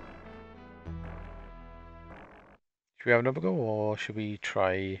 Should we have another go, or should we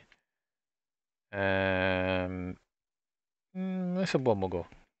try? Let's have one more go.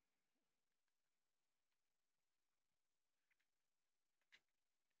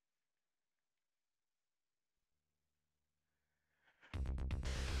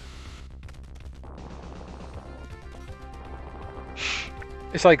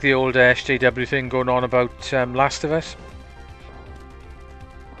 It's like the old SJW thing going on about Last of Us.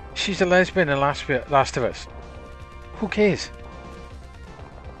 She's a lesbian in Last of Us. Who cares?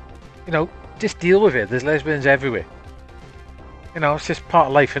 Just deal with it. There's lesbians everywhere. It's just part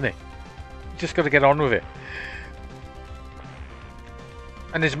of life, isn't it? just got to get on with it.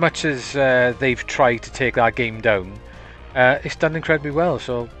 And as much as they've tried to take that game down, it's done incredibly well.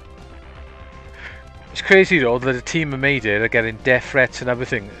 So it's crazy though that the team who made it are getting death threats and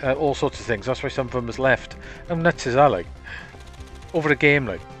everything, all sorts of things. That's why some of them has left. How nuts is that, like? Over a game,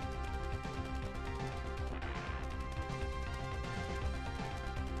 like.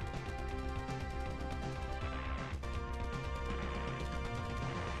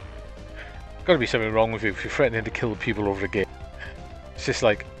 Got to be something wrong with you if you're threatening to kill people over a game. It's just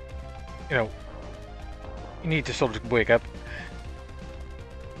like, you know, you need to sort of wake up.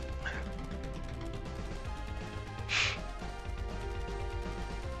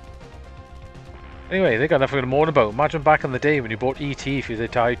 Anyway, they got nothing to mourn about. Imagine back in the day when you bought ET for the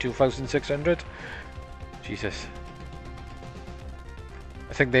Atari 2600. Jesus.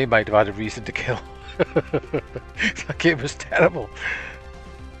 I think they might have had a reason to kill. That game was terrible.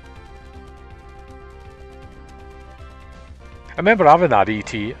 I remember having that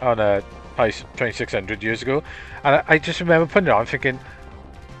ET on a Atari 2600 years ago, and I just remember putting it on thinking,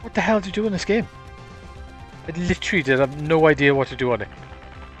 what the hell do you do in this game? I literally did have no idea what to do on it.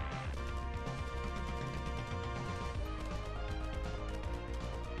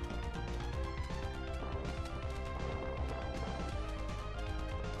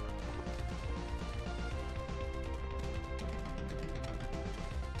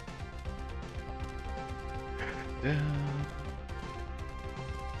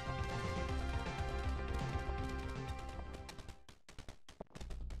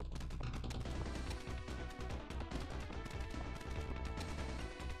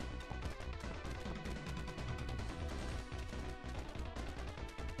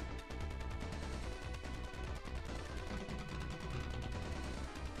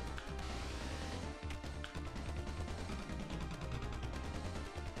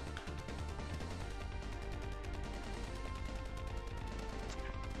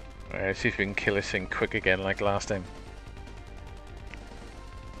 Let's see if we can kill this thing quick again like last time.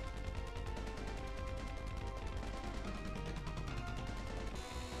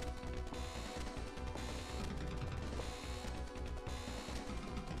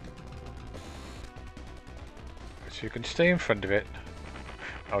 So you can stay in front of it.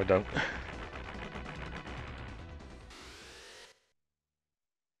 Oh, don't.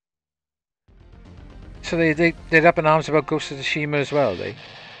 So they're up in arms about Ghost of Tsushima as well, they?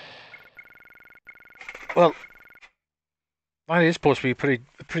 Well, that is supposed to be a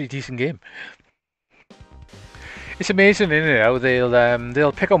pretty decent game. It's amazing, isn't it, how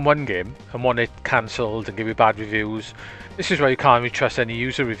they'll pick on one game and want it cancelled and give you bad reviews. This is why you can't really trust any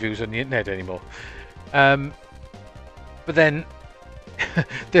user reviews on the internet anymore. But then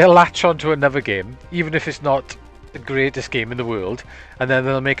they'll latch onto another game, even if it's not the greatest game in the world, and then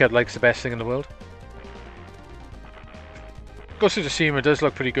they'll make it like it's the best thing in the world. Ghost of Tsushima does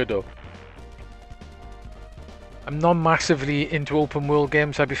look pretty good though. I'm not massively into open world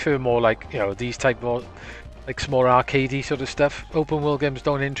games. I prefer more like, you know, these type of like small arcadey sort of stuff. Open world games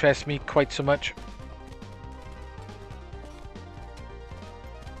don't interest me quite so much.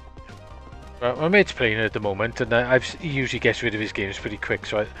 But my mate's playing it at the moment, and he usually gets rid of his games pretty quick.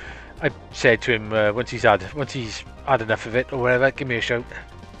 So I said to him once he's had enough of it or whatever, give me a shout.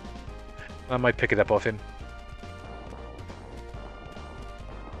 I might pick it up off him.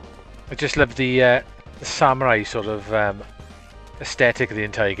 I just love the samurai sort of aesthetic of the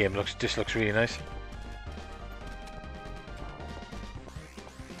entire game. Just looks really nice.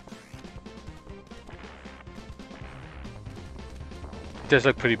 It does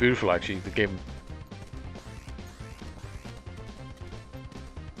look pretty beautiful actually, the game.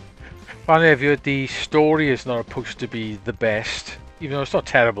 Finally, I've heard the story is not supposed to be the best, even though it's not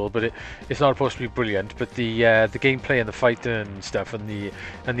terrible, but it's not supposed to be brilliant. But the gameplay and the fighting and stuff, and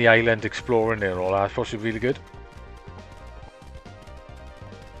the island exploring and all that is supposed to be really good.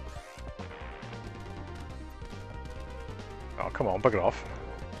 Oh, come on, bugger off.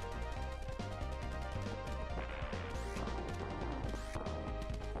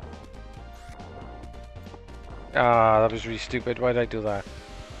 Ah, that was really stupid. Why did I do that?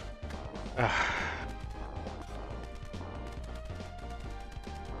 Ah.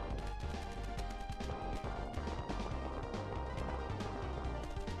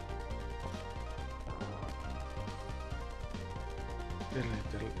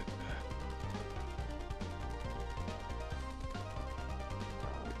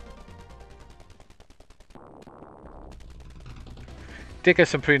 Did get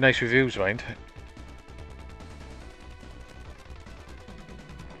some pretty nice reviews, mind.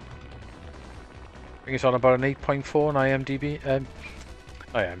 I think it's on about an 8.4 on IMDb.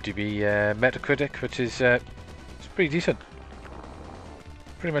 IMDb Metacritic, which is it's pretty decent.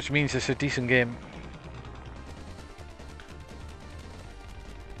 Pretty much means it's a decent game.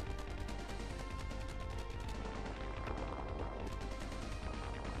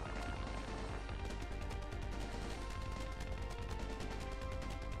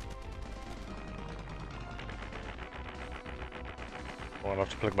 I'll have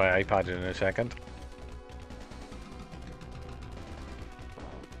to plug my iPad in a second.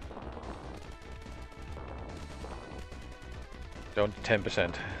 Down to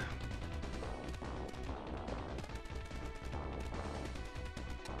 10%.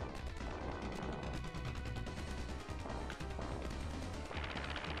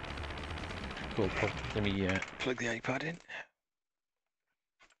 Cool. Let me plug the iPad in.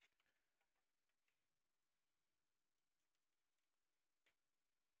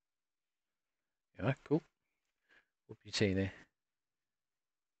 Yeah, cool. Hope you see there.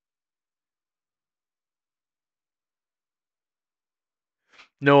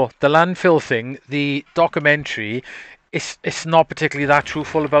 No, the landfill thing, the documentary, it's not particularly that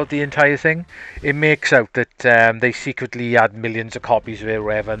truthful about the entire thing. It makes out that they secretly had millions of copies of it or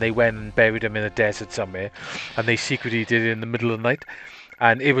whatever, and they went and buried them in a desert somewhere, and they secretly did it in the middle of the night.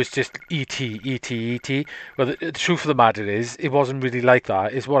 And it was just E.T., E.T., E.T. Well, the truth of the matter is, it wasn't really like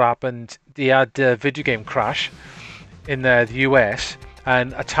that. Is what happened. They had a video game crash in the US,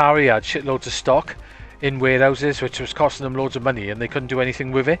 and Atari had shitloads of stock in warehouses, which was costing them loads of money, and they couldn't do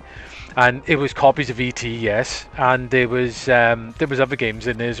anything with it. And it was copies of ET, yes, and there was other games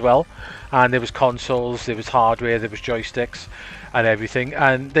in there as well, and there was consoles, there was hardware, there was joysticks, and everything.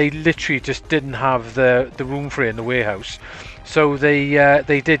 And they literally just didn't have the room for it in the warehouse, so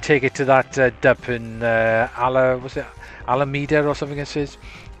they did take it to that dump in Alameda or something it says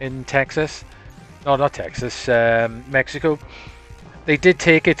in Texas. No, not Texas, Mexico. They did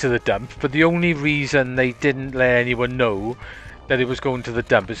take it to the dump, but the only reason they didn't let anyone know that it was going to the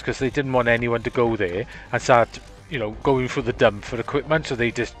dump is because they didn't want anyone to go there and start, going through the dump for equipment. So they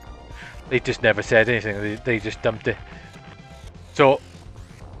just never said anything. They just dumped it. So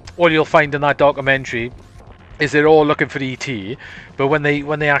all you'll find in that documentary is they're all looking for ET, but when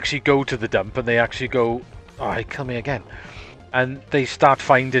they actually go to the dump and they actually go, "Oh, kill me again," and they start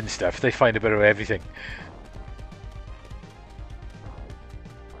finding stuff, they find a bit of everything.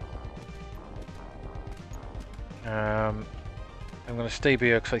 I'm going to stay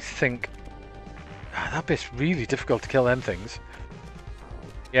here because I think that bit's really difficult to kill them things.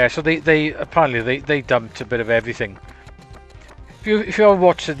 Yeah, so they apparently they dumped a bit of everything. If you ever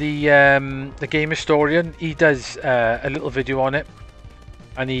watch the Game Historian, he does a little video on it,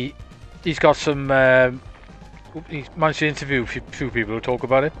 and he's got some he managed to interview a few people who talk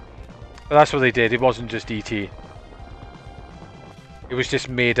about it. But that's what they did. It wasn't just ET. It was just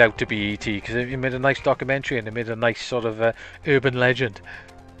made out to be ET because it made a nice documentary and it made a nice sort of urban legend.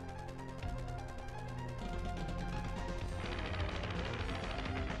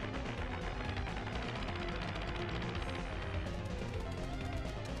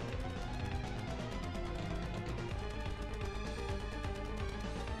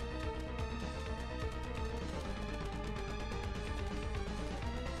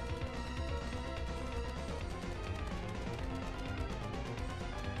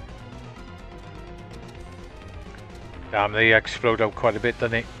 Damn, they explode out quite a bit,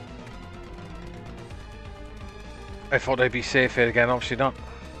 don't they? I thought I'd be safe here again, obviously not.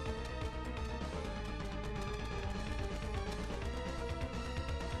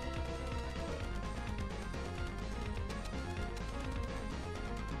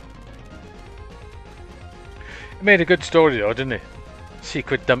 It made a good story though, didn't it?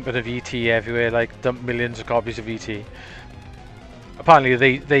 Secret dumping of ET everywhere, like dump millions of copies of ET.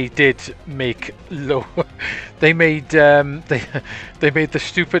 Apparently they did make they made they made the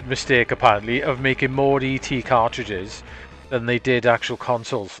stupid mistake apparently of making more ET cartridges than they did actual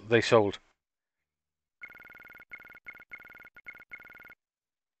consoles they sold.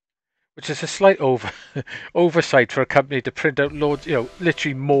 Which is a slight oversight for a company to print out loads,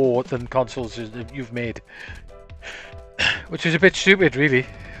 literally more than consoles you've made. Which is a bit stupid, really.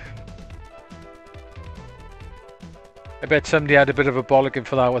 I bet somebody had a bit of a bollocking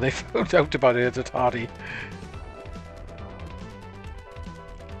for that when they found out about it at Atari.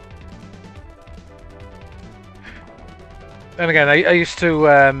 And again, I used to,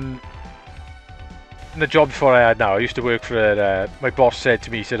 in the job before I had now, I used to work for, my boss said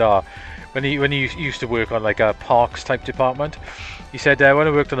to me, he said, when he used to work on like a parks type department, he said, when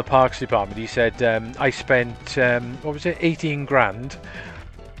I worked on the parks department, he said, I spent, what was it, 18 grand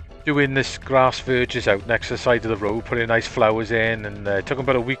doing this grass verges out next to the side of the road, putting nice flowers in, and it took him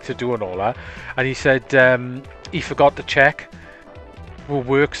about a week to do and all that. And he said he forgot to check what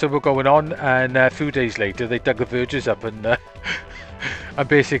works that were going on, and a few days later they dug the verges up and and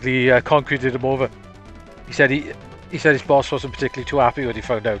basically concreted them over. He said his boss wasn't particularly too happy when he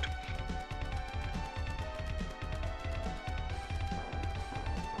found out.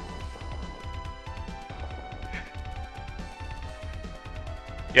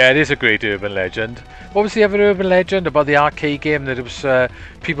 Yeah, it is a great urban legend. What was the other urban legend about the arcade game that it was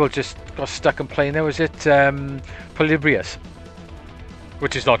people just got stuck in playing there? Was it Polybius?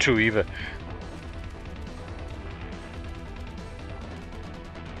 Which is not true either.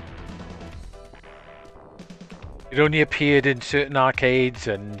 It only appeared in certain arcades,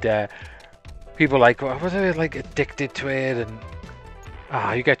 and people like, was they like addicted to it? And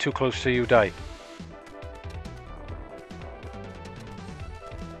you get too close to you die.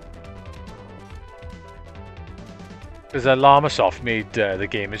 Because Llamasoft made the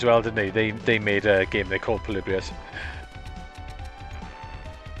game as well, didn't they? They made a game they called Polybius.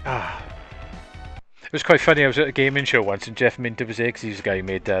 It was quite funny. I was at a gaming show once, and Jeff Minter was there because he's the guy who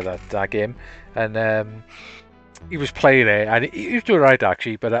made that game, and he was playing it, and he was doing right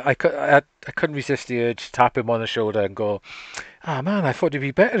actually. But I couldn't resist the urge to tap him on the shoulder and go, man, I thought you'd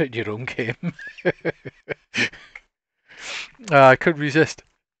be better at your own game." I couldn't resist.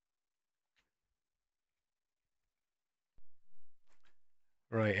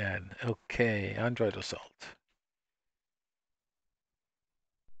 Right, Anne. Okay, Android Assault.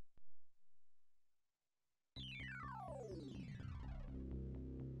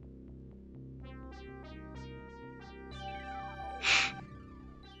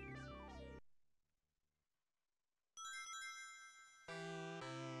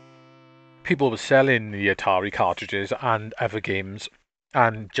 People were selling the Atari cartridges and other games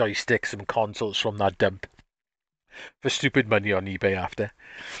and joysticks and consoles from that dump for stupid money on eBay after.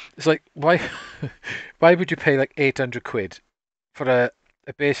 It's like, why would you pay like 800 quid for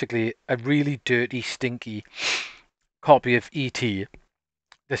basically a really dirty, stinky copy of E.T.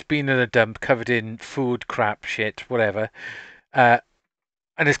 that's been in a dump covered in food, crap, shit, whatever, and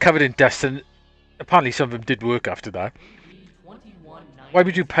it's covered in dust, and apparently some of them did work after that. Why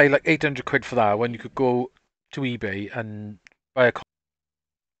would you pay like 800 quid for that when you could go to eBay and buy a...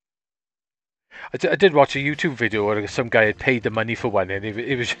 I did watch a YouTube video where some guy had paid the money for one, and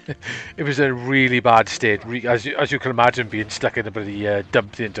it was it was in a really bad state, as you can imagine, being stuck in a bloody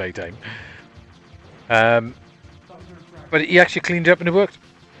dump the entire time. But he actually cleaned it up and it worked,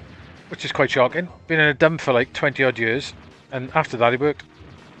 which is quite shocking. Been in a dump for like 20 odd years, and after that it worked.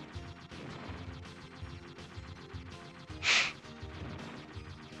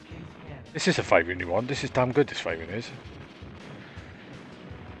 This is a 5-in-1. This is damn good, this 5-in is.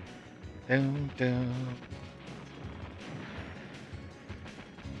 Down, down.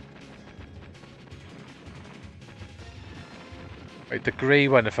 Right, the grey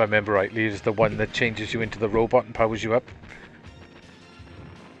one, if I remember rightly, is the one that changes you into the robot and powers you up.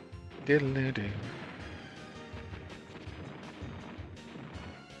 Diddle-doo-doo.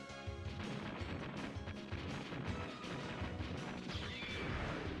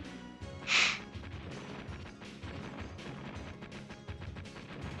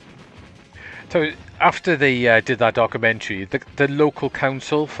 So after they did that documentary, the local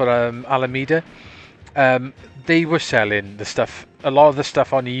council for Alameda, they were selling the stuff, a lot of the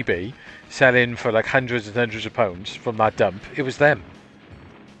stuff on eBay, selling for like hundreds and hundreds of pounds from that dump. It was them.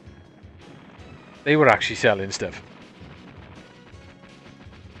 They were actually selling stuff.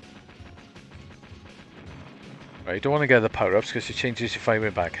 Right, don't want to get the power-ups because it changes your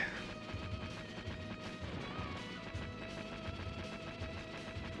firing back.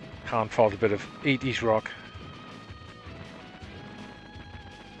 Can't fault a bit of 80s rock.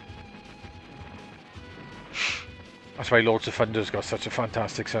 That's why Lords of Thunder's got such a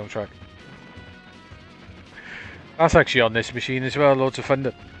fantastic soundtrack. That's actually on this machine as well, Lords of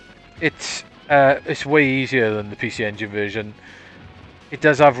Thunder. It's way easier than the PC Engine version. It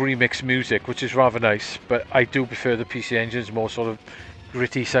does have remixed music, which is rather nice, but I do prefer the PC Engine's more sort of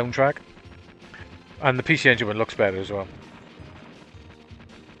gritty soundtrack. And the PC Engine one looks better as well.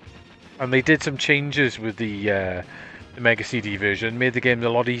 And they did some changes with the Mega CD version, made the game a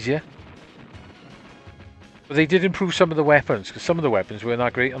lot easier. But they did improve some of the weapons, because some of the weapons weren't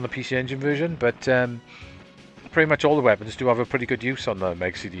that great on the PC Engine version, but pretty much all the weapons do have a pretty good use on the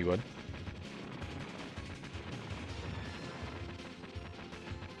Mega CD one.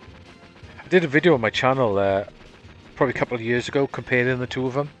 I did a video on my channel probably a couple of years ago comparing the two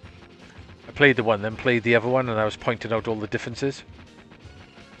of them. I played the one, then played the other one, and I was pointing out all the differences.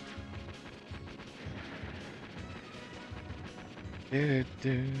 But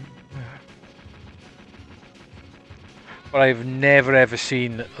I've never ever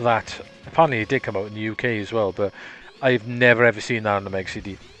seen that. Apparently, it did come out in the UK as well, but I've never ever seen that on the Meg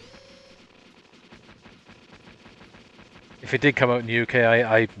CD. If it did come out in the UK,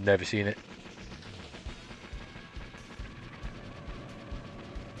 I've never seen it.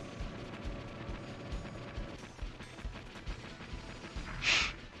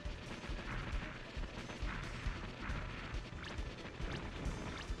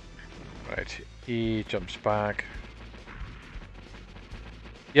 Right, he jumps back.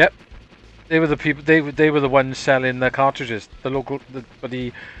 Yep, they were the people. They were the ones selling the cartridges. The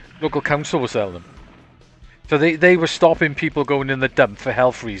local council was selling them. So they were stopping people going in the dump for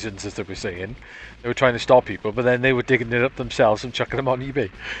health reasons, as they were saying. They were trying to stop people, but then they were digging it up themselves and chucking them on eBay.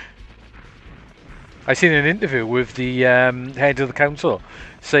 I seen an interview with the head of the council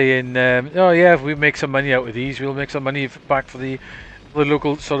saying, "Oh yeah, if we make some money out of these, we'll make some money back for the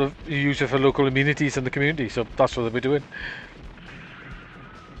local sort of user for local amenities in the community." So that's what they were doing.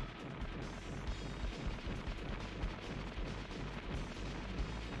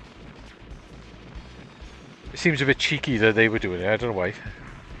 It seems a bit cheeky that they were doing it. I don't know why.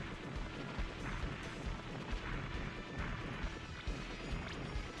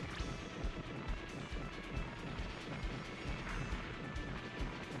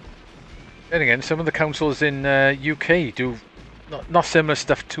 Then again, some of the councils in UK do not similar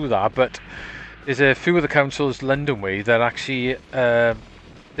stuff to that, but there's a few of the councils London way that actually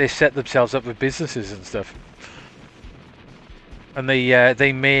they set themselves up with businesses and stuff, and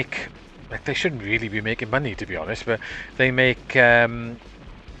they make, like, they shouldn't really be making money, to be honest, but they make how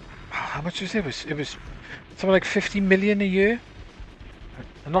much was it? It was something like 50 million a year.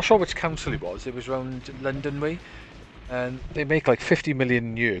 I'm not sure which council it was. It was around London way. And they make like 50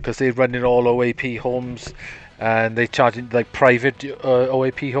 million a year because they run in all OAP homes, and they charge in like private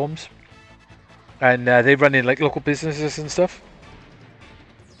OAP homes, and they run in like local businesses and stuff.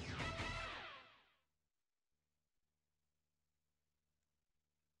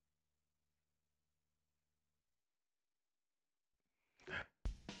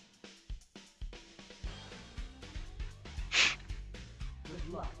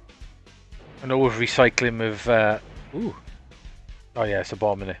 I know with recycling of ooh, oh yeah, it's a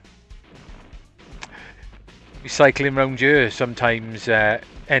bomb in it. Recycling round here sometimes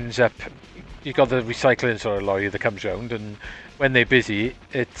ends up, you got the recycling sort of lorry that comes round, and when they're busy,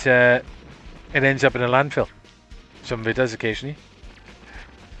 it ends up in a landfill. Some of it does occasionally.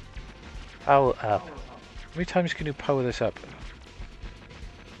 How many times can you power this up?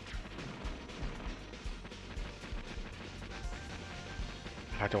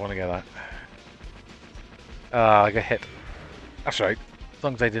 I don't want to get that. Ah, I got hit. That's right. As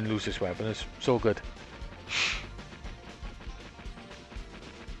long as I didn't lose this weapon, it's so good.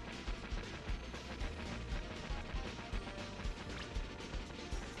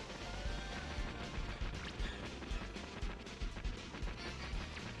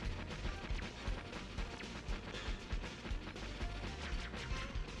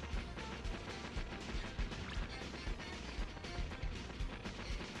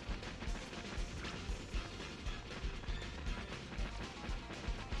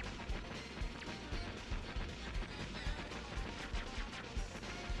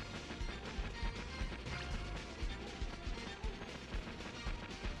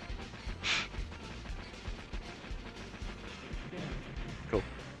 Cool.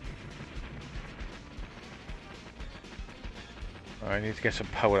 I need to get some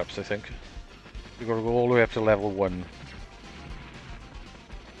power-ups, I think. We've got to go all the way up to level 1.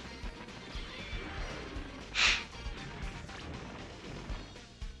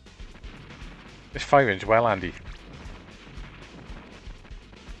 This 5-inch well handy.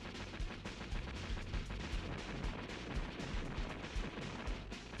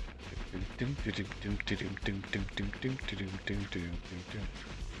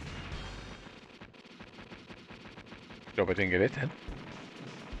 Hope I didn't get it then.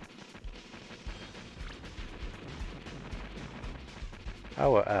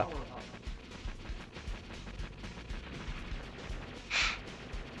 Power up.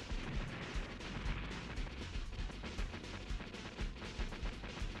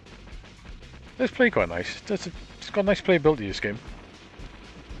 This play quite nice. It's got nice playability, this game.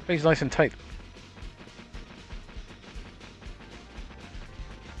 Plays nice and tight.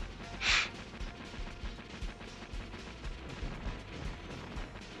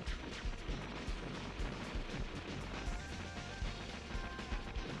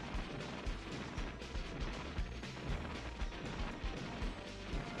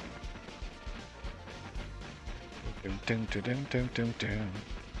 Dum, dum, dum, dum, dum, dum, dum.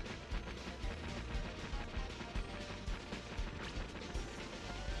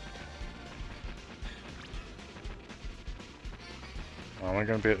 Am I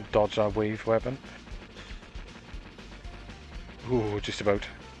going to be able to dodge that wave weapon? Ooh, just about.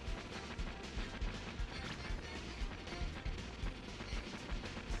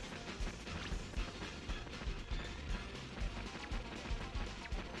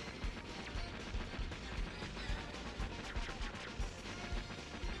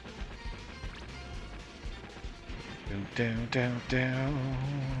 Down, down, down.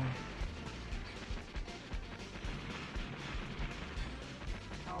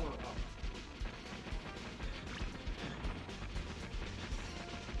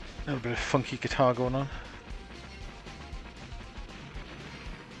 A little bit of funky guitar going on.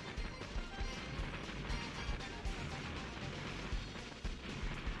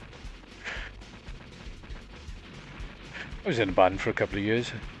 I was in a band for a couple of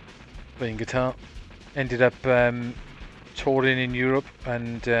years, playing guitar. Ended up touring in Europe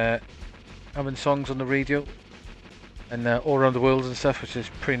and having songs on the radio and all around the world and stuff, which is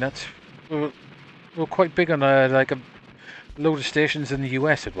pretty nuts. We were quite big on like a load of stations in the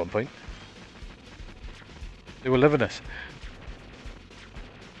US at one point. They were loving us.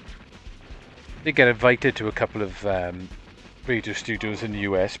 They get invited to a couple of radio studios in the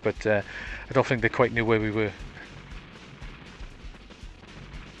US, but I don't think they quite knew where we were.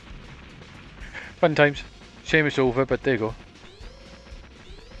 Fun times. Shame it's over, but there you go.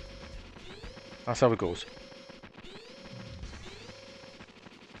 That's how it goes.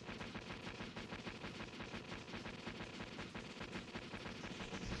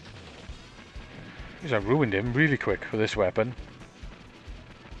 I ruined him really quick with this weapon.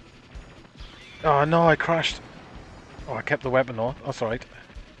 Oh no, I crashed. Oh, I kept the weapon though. That's alright.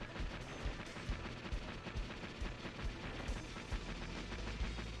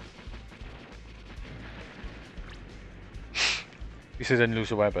 At least I didn't lose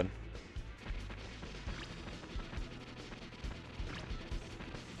the weapon.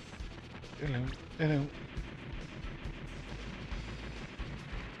 Hello, hello.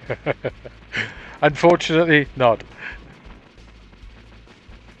 Unfortunately, not.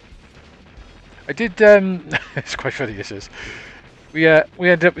 I did. It's quite funny. This is. We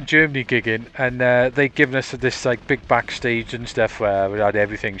ended up in Germany gigging, and they'd given us this like big backstage and stuff where we had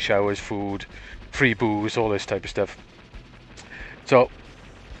everything: showers, food, free booze, all this type of stuff. So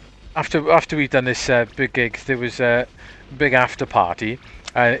after we'd done this big gig, there was a big after party,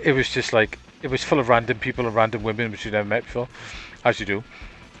 and it was just like it was full of random people and random women which you'd never met before, as you do.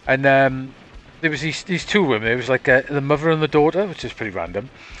 And there was these two women. It was like the mother and the daughter, which is pretty random.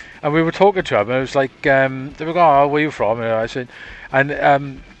 And we were talking to them, and it was like they were going, "Oh, where are you from?" And I said,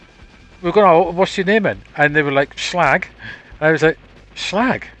 and we were going, "Oh, what's your name?" And they were like, "Slag." And I was like,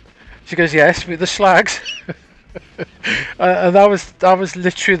 "Slag?" She goes, "Yes, we're the Slags." And that was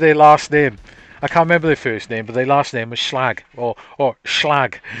literally their last name. I can't remember their first name, but their last name was Slag or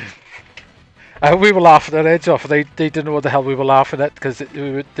Schlag. We were laughing our heads off. They didn't know what the hell we were laughing at because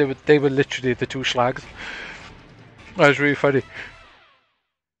they were literally the two Slags. That was really funny.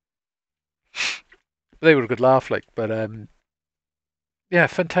 They were a good laugh, like, but yeah,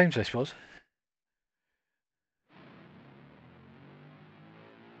 fun times, I suppose.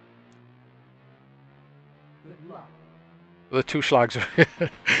 The two Slags.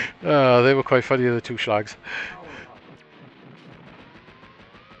 Oh, they were quite funny, the two Slags.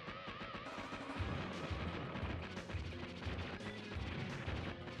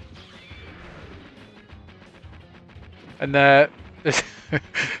 And this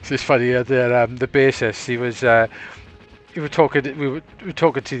is funny. The bassist, we were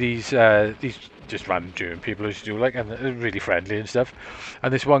talking to these just random German people as you do, like, and really friendly and stuff.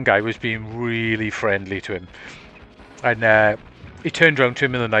 And this one guy was being really friendly to him, and he turned around to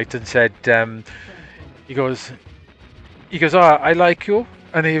him in the night and said, he goes, "Oh, I like you,"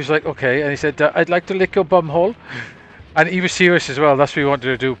 and he was like, "Okay," and he said, "I'd like to lick your bum hole," and he was serious as well. That's what he wanted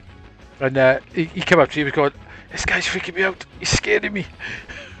to do, and he came up to me, he was going, "This guy's freaking me out. He's scaring me.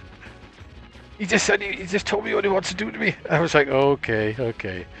 He just said he just told me what he wants to do to me." I was like,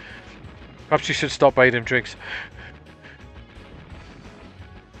 okay. Perhaps you should stop buying him drinks.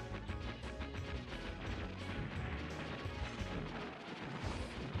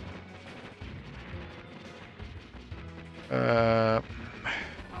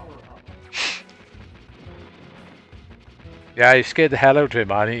 Yeah, he scared the hell out of him,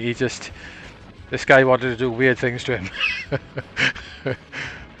 man. He just... This guy wanted to do weird things to him.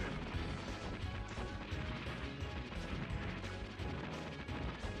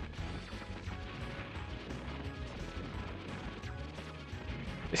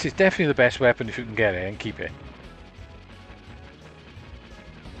 This is definitely the best weapon if you can get it and keep it.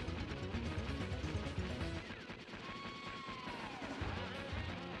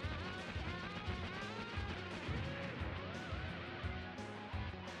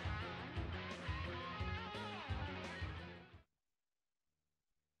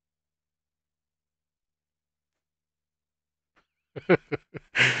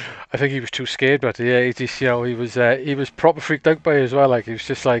 I think he was too scared, but yeah, he just, he was proper freaked out by it as well. Like he was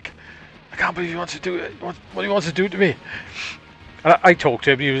just like, I can't believe he wants to do it. What he wants to do to me. And I talked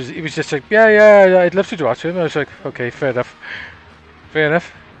to him. He was just like, yeah, I'd love to do that to him. I was like, okay, fair enough, fair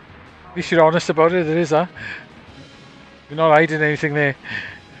enough. At least you're honest about it. It is, huh? You're not hiding anything there.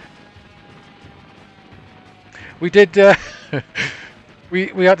 We did.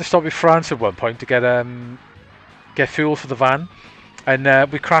 We had to stop in France at one point to get fuel for the van,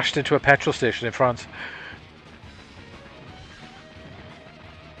 and we crashed into a petrol station in France.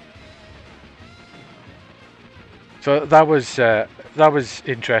 So that was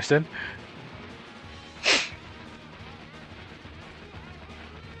interesting.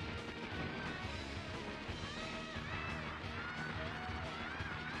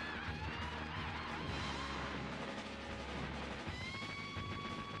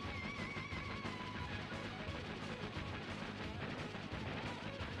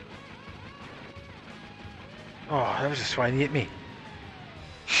 Oh, that was a swine. He hit me.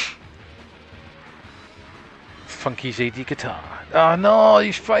 Funky's AD guitar. Oh no,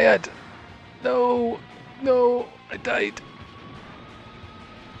 he's fired. No, no, I died.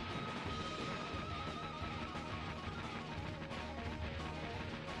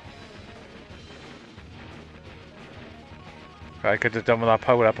 I could have done with that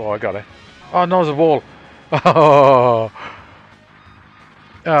power up. Oh, I got it. Oh no, there's a wall. Oh,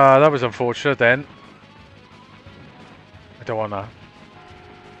 that was unfortunate then. I don't want that.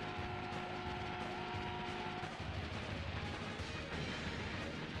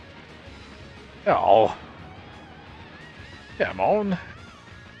 Oh. Come on.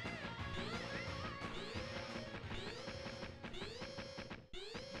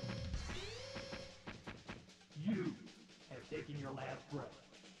 You have taken your last breath.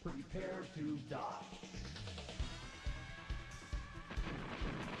 Prepare to die.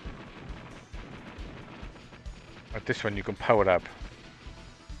 At this one you can power up.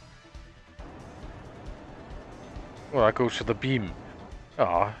 Well, that goes to the beam.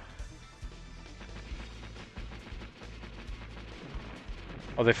 Ah.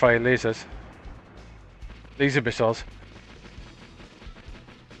 Oh, they fire lasers. Laser missiles.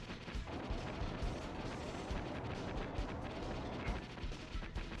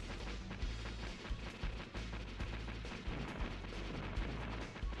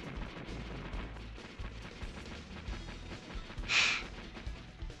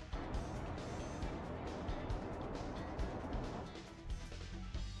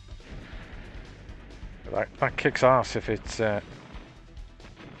 That kicks ass if it's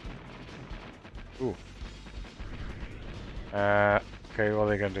ooh. Okay, what are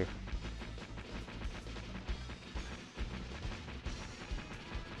they gonna do?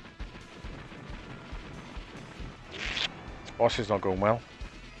 This boss is not going well.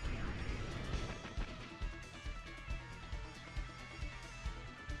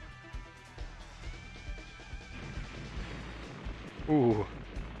 Ooh.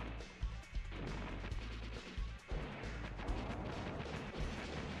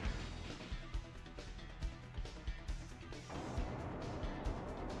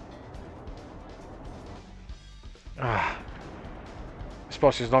 This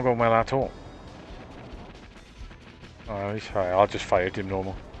boss is not going well at all. Oh, he's fine. I'll just fire him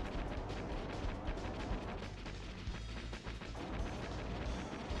normal.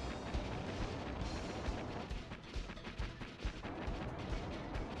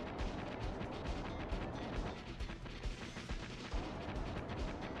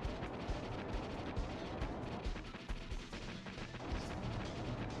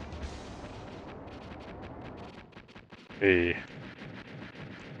 Hey.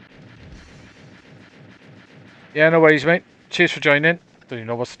 Yeah, no worries, mate. Cheers for joining. Don't even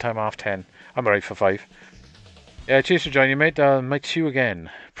know what's the time, 10:30. I'm alright for 5. Yeah, cheers for joining, mate. Might see you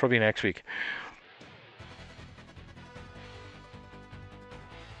again. Probably next week.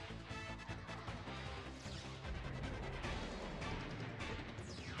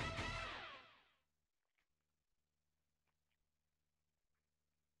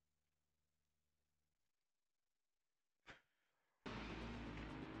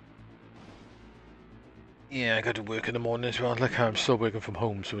 Yeah, I got to work in the morning as well. Like, I'm still working from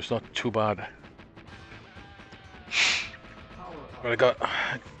home, so it's not too bad. Power Well, I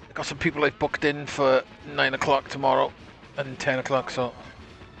got some people I've booked in for 9 o'clock tomorrow and 10 o'clock, so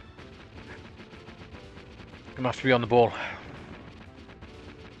I'm gonna have to be on the ball.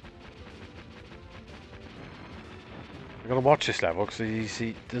 I gotta watch this level because you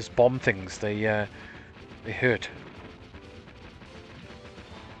see, there's bomb things. They hurt.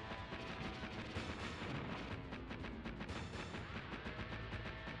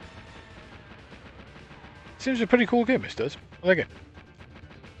 Seems a pretty cool game. This does. I like it.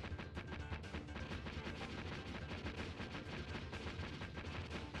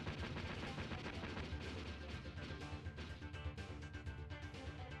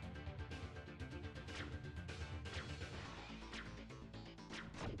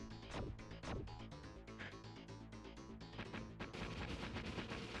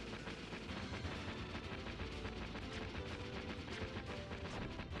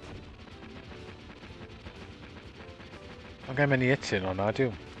 I don't get many hits in on that, do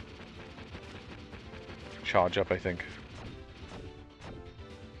you? Charge up, I think.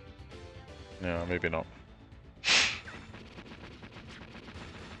 No, maybe not.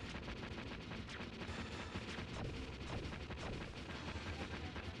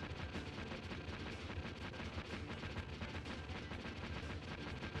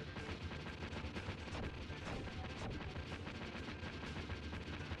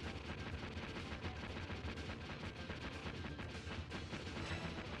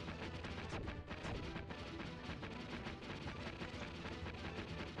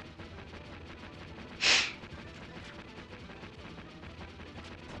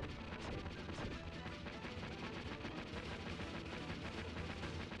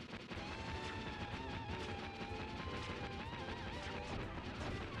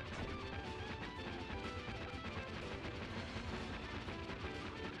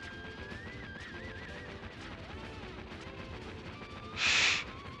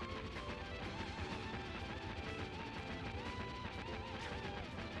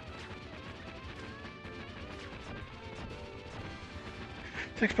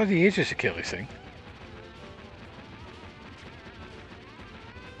 It takes bloody ages to kill this thing.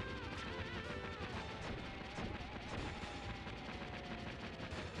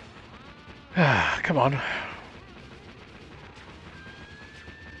 Ah, come on.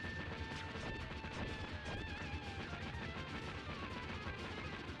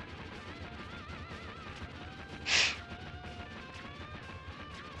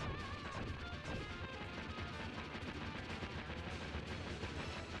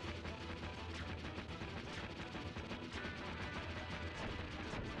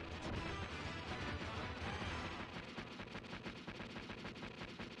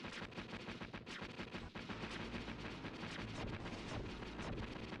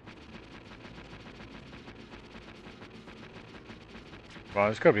 Well,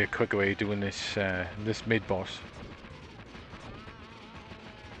 there's got to be a quicker way of doing this, this mid-boss.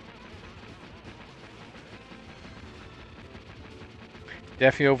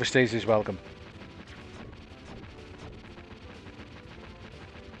 Definitely overstays his welcome.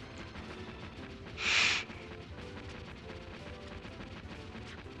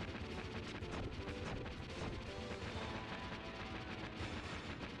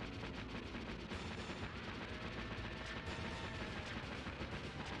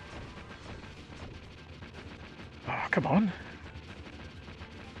 Oh, come on.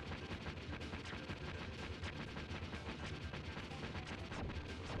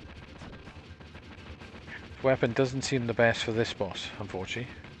 This weapon doesn't seem the best for this boss,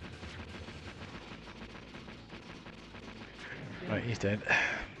 unfortunately. Right, he's dead.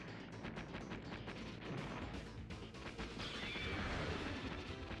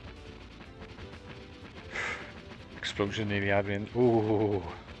 Explosion nearly had me in. Ooh.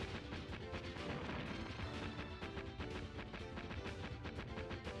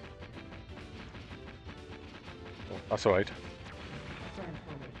 That's alright.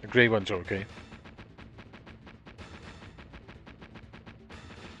 The grey ones are okay.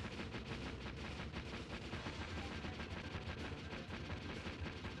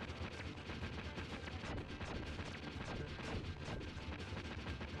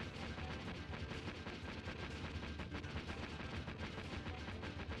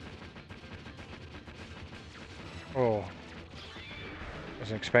 Oh.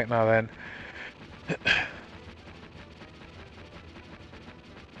 Wasn't expecting that then.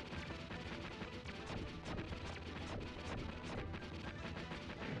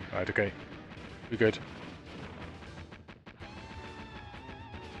 Right, okay. We're good.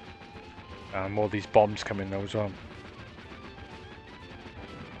 More of these bombs coming though as well.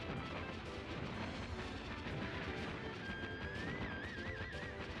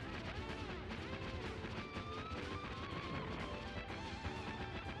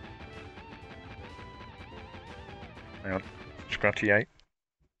 Hang on. Scratchy 8.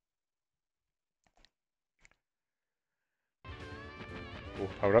 Oh,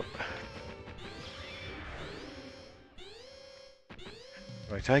 power up.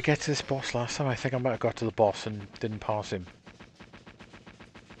 Right, did I get to this boss last time? I think I might have got to the boss and didn't pass him.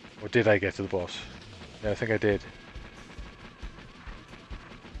 Or did I get to the boss? Yeah, I think I did.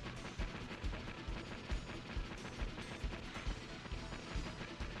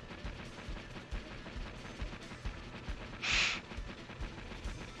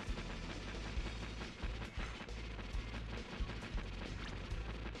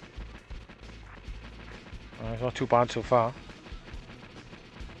 It's not too bad so far.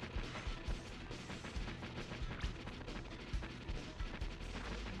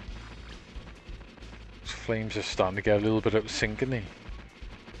 These flames are starting to get a little bit out of sync, aren't they?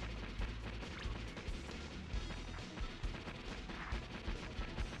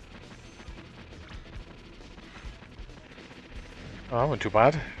 Oh, that wasn't too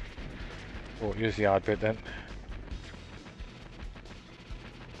bad. Oh, here's the hard bit then.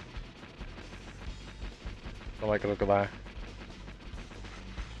 Don't like the look of that.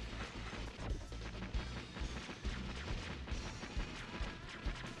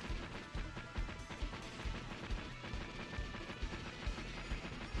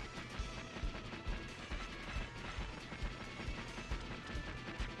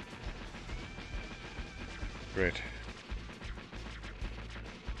 Great.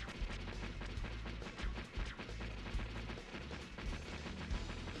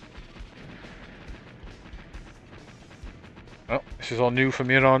 Oh, this is all new from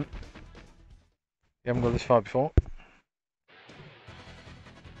here on. You haven't got this far before.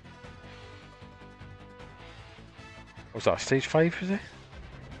 What's that, stage 5 is it?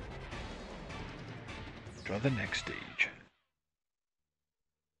 Try the next stage.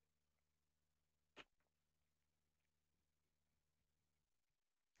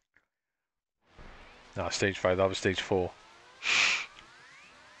 No, stage 5, that was stage 4.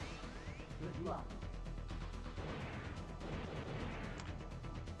 Good luck.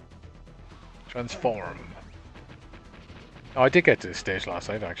 Transform. Oh, I did get to this stage last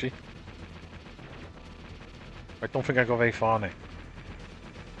night actually. I don't think I got very far now.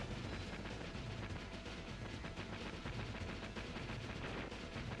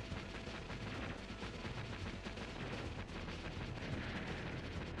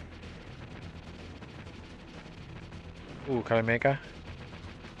 Ooh, can I make her?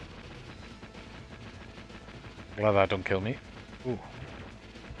 Glad that don't kill me. Ooh.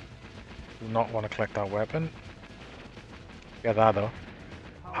 Do not want to collect that weapon. Get that though.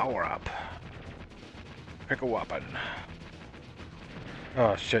 Power up. Pick a weapon.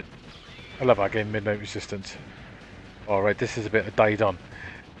 Oh shit. I love that game, Midnight Resistance. Alright, this is a bit of died on.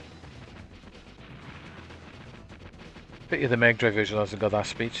 Pity the Mega Drive version hasn't got that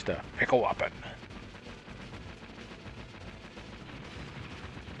speech there. Pick a weapon.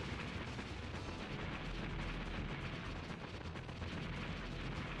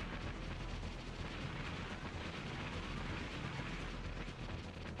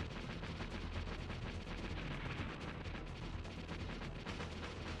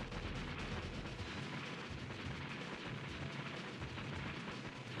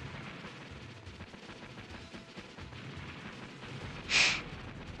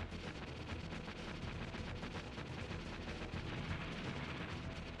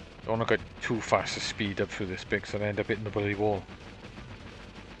 Don't want to get too fast to speed up through this bit because I end up hitting the bloody wall.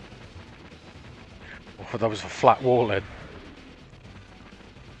 Oh, that was a flat wall then.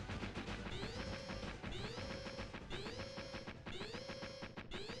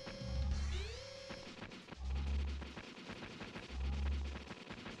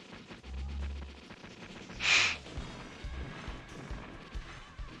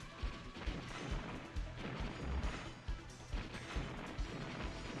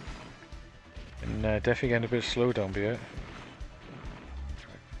 Definitely getting a bit of slowdown here.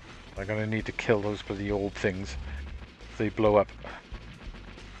 I'm gonna need to kill those bloody orb things if they blow up.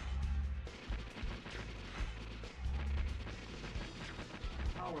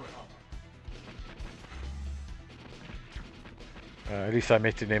 Power up. At least I'm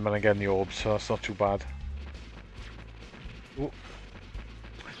hitting him and I'm getting the orbs, so that's not too bad. Ooh.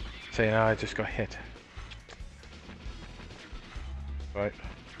 Saying I just got hit. Right.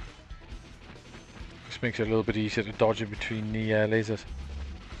 This makes it a little bit easier to dodge in between the lasers.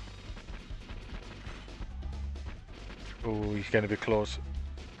 Oh, he's getting a bit close.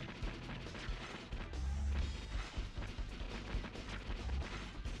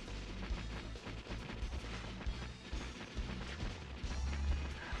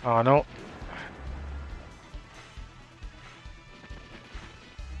 Oh no.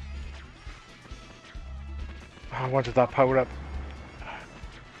 I wanted that power up.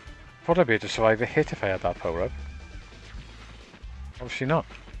 Thought I'd be able to survive a hit if I had that power up. Obviously not.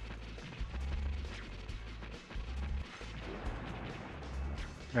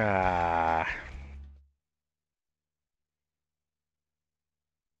 Ah.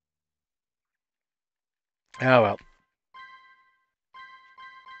 Oh well.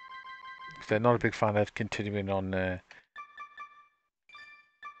 They're not a big fan of continuing on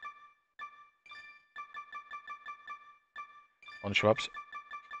shrubs.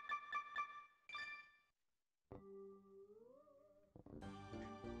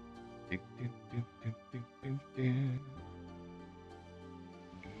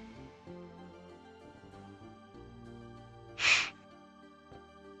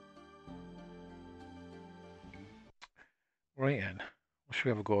 Right then, what should we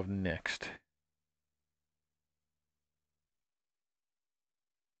have a go of next?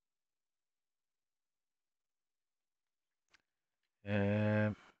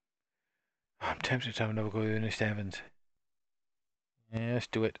 I'm tempted to have another go with Ernest Evans. Yeah, let's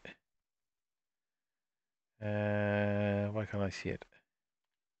do it. Why can't I see it?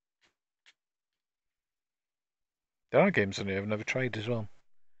 There are games on here I've never tried as well.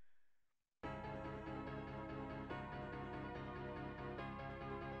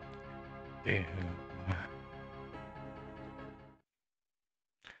 Yeah.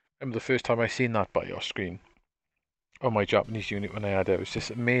 Remember the first time I seen that by your screen on my Japanese unit when I had it, I was just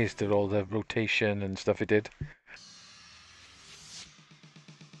amazed at all the rotation and stuff it did.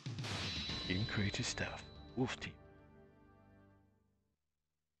 Game created stuff. Wolf team.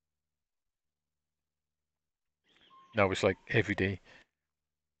 Now it's like every day.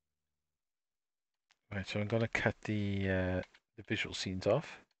 Right, so I'm gonna cut the visual scenes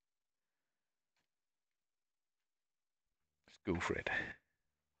off. Let's go for it.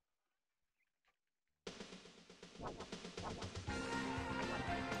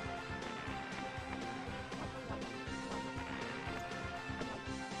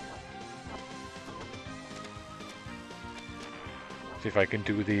 See if I can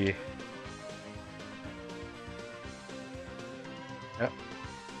do the... Yep.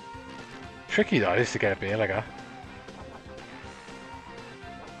 Tricky that is to get a beer like that.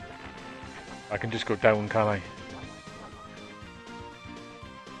 I can just go down, can't I?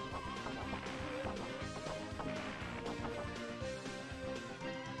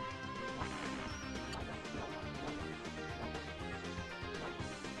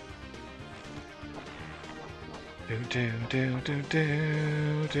 Do.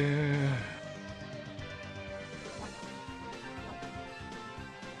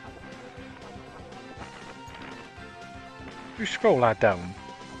 You scroll that down.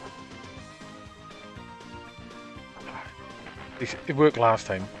 It worked last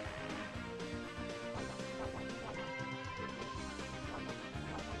time.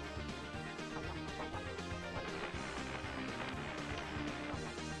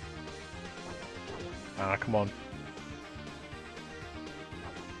 Ah, come on.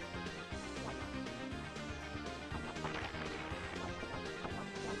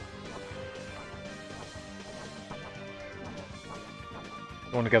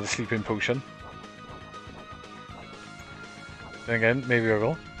 I want to get the sleeping potion. Then again, maybe I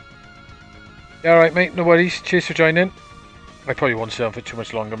will. Yeah, alright mate, no worries. Cheers for joining. I probably won't stay on for too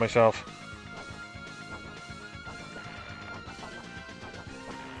much longer myself.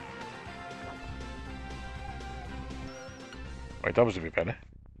 Right, that was a bit better.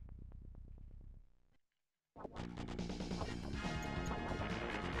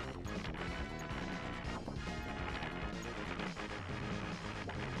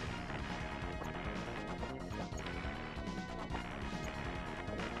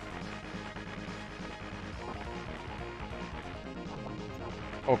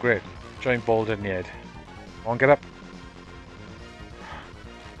 Oh great, giant boulder in the head. Come on, get up.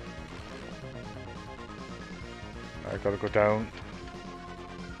 I gotta go down.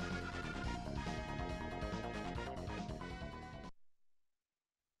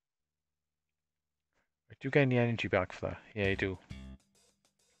 Do you get any energy back for that? Yeah, you do.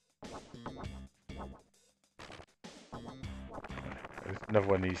 There's another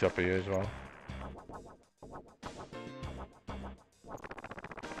one of these up here as well.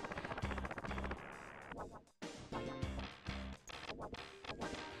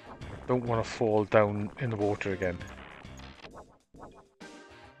 Don't want to fall down in the water again.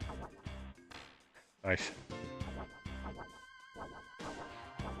 Nice.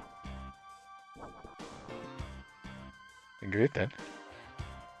 Great then.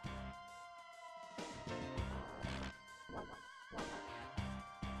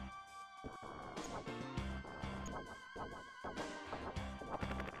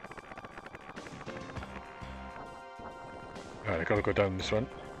 Alright, I gotta go down this one.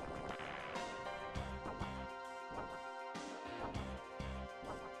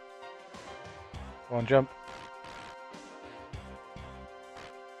 Go on, jump.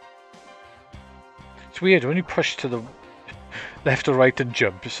 It's weird when you push to the left or right and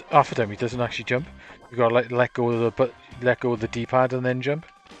jump. Half the time he doesn't actually jump. You gotta like let go of the D-pad and then jump.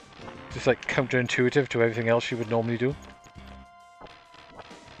 It's like counterintuitive to everything else you would normally do.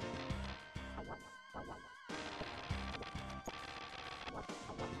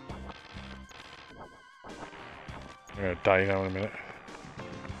 I'm gonna die now in a minute.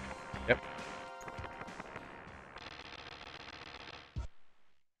 Yep.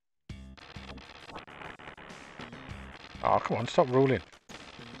 Oh, come on, stop rolling.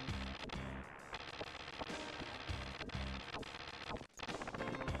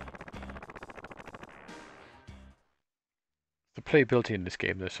 The playability in this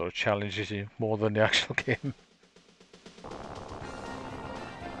game that sort of challenges you more than the actual game.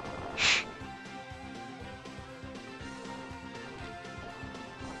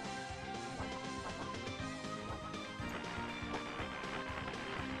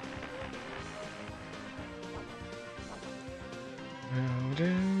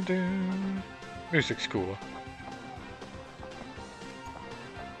 Music's cool.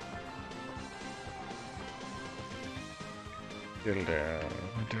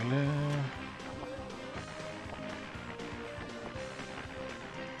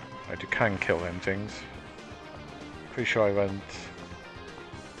 Right, you can kill them things. Pretty sure I went.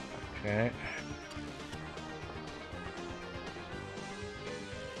 Okay.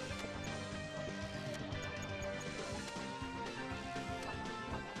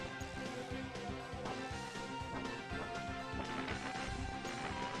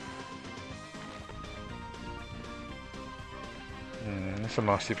 It's a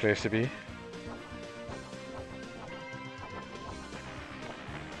nasty place to be.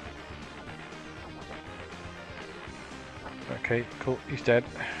 Okay, cool, he's dead.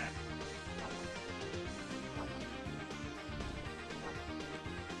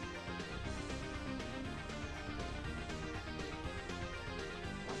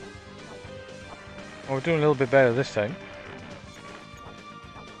 Oh, we're doing a little bit better this time.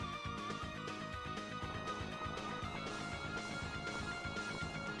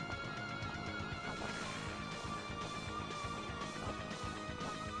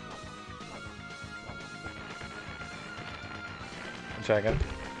 Second.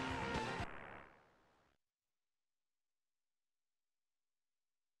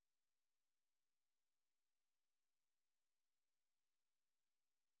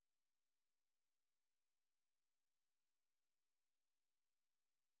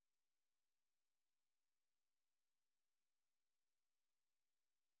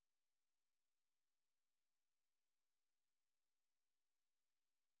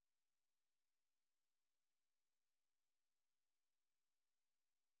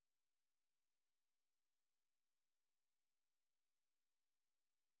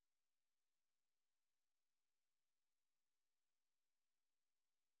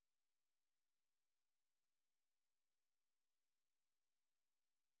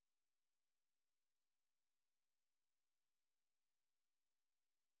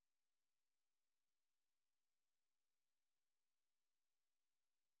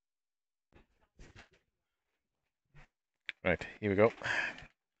 Right, here we go.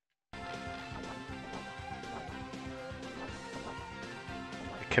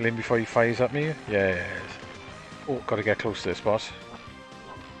 Kill him before he fires at me? Yes. Oh, gotta get close to this boss.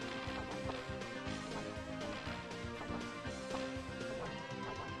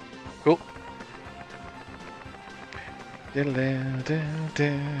 Cool.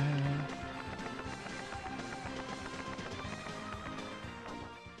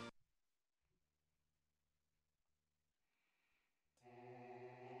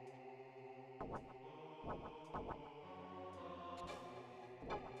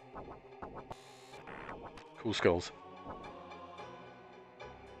 Cool skulls.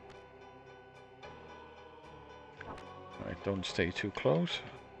 Right, don't stay too close.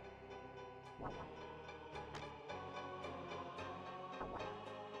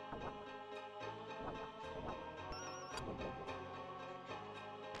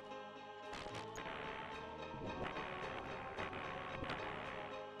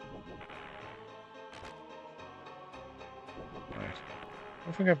 Right.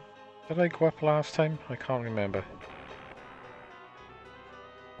 I think did I go up last time? I can't remember.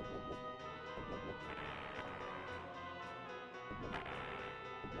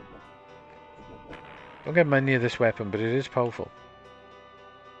 Don't get many of this weapon, but it is powerful.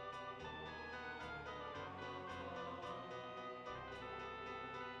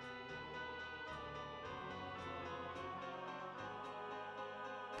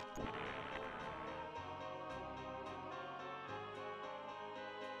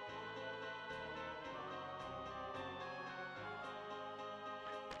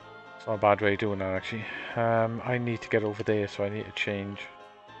 It's not a bad way of doing that, actually. I need to get over there, so I need to change.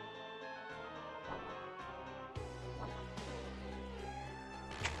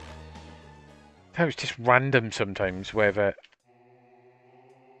 That was just random sometimes, whether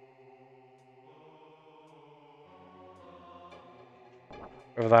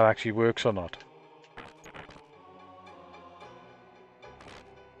that actually works or not.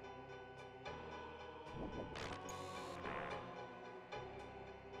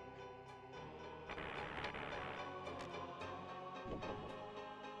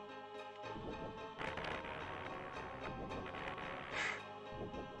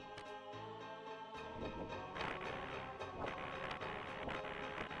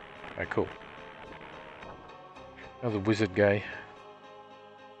 Alright, cool. Another wizard guy.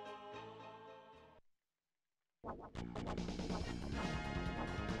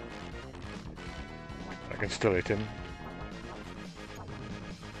 I can still hit him.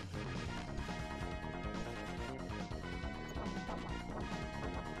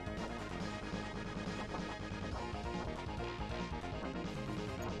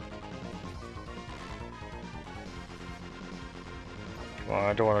 Come on,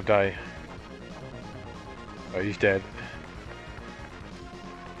 I don't want to die. Oh, he's dead.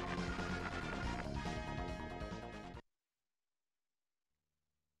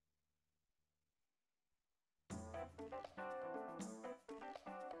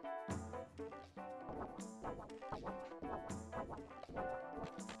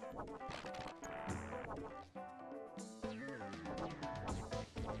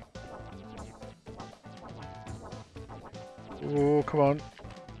 Oh, come on.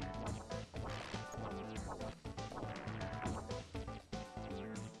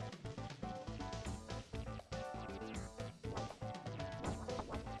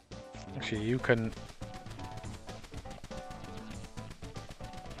 Actually, you can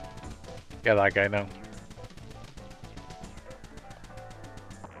get that guy now.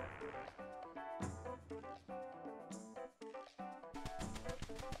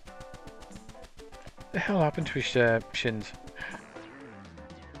 What the hell happened to his shins?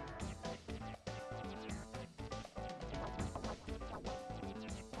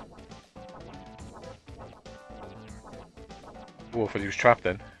 Oh, I thought he was trapped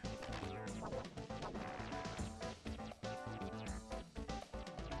then.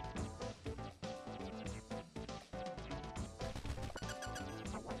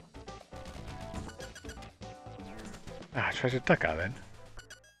 Ah, I tried to duck out then.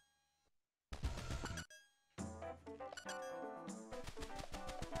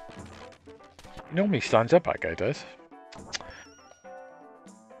 He normally stands up, that guy does.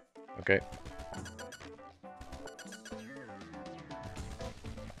 Okay.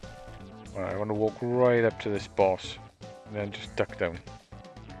 Alright, I want to walk right up to this boss and then just duck down.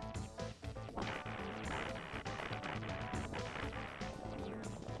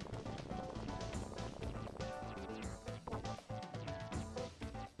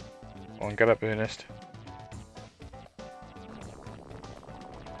 Come on, get up, Ernest.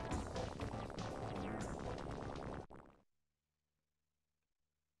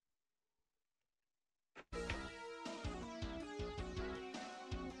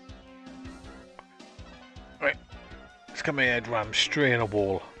 Right, let's get my head rammed straight in a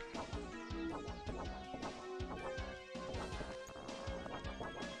wall.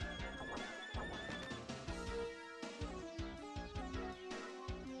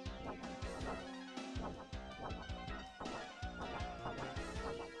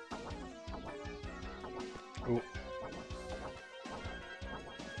 Ooh.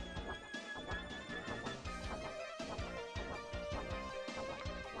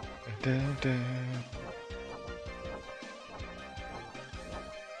 Dun, dun.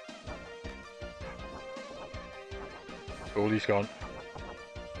 Oh, he's gone.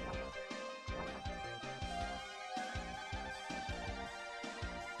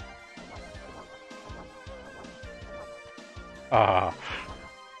 Ah.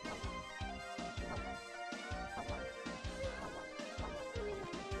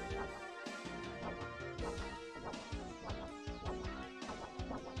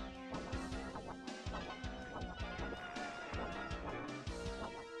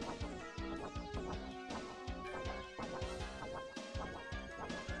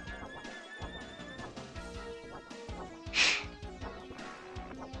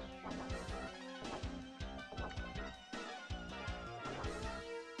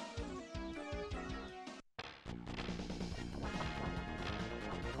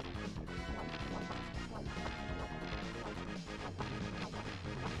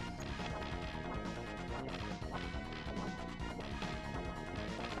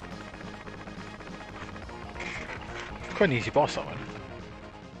 quite an easy boss, that one.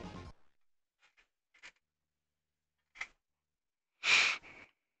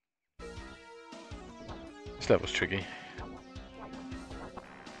 This level's tricky.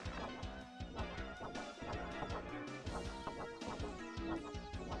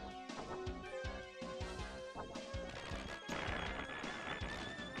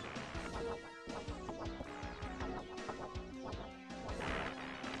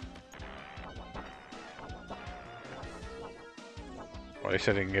 Well, I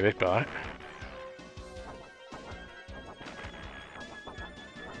said I can get it back.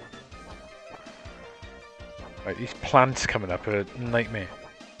 Right, these plants coming up are a nightmare.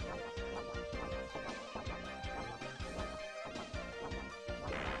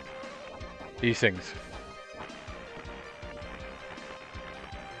 These things.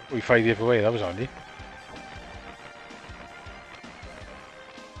 We fired the other way, that was handy.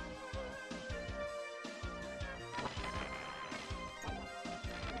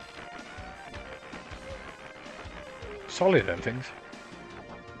 Solid them things.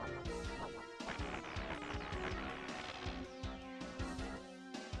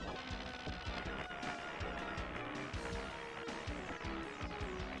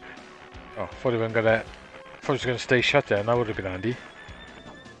 Oh, thought it was gonna stay shut there, and that would have been handy.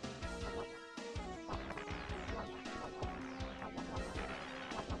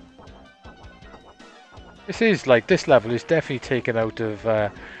 This level is definitely taken out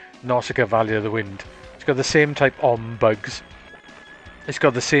of Nausicaa Valley of the Wind. It's got the same type bugs. It's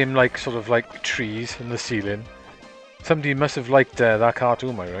got the same sort of trees in the ceiling. Somebody must have liked that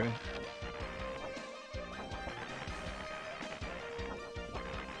cartoon, I reckon.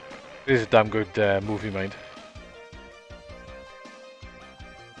 It is a damn good movie, mind.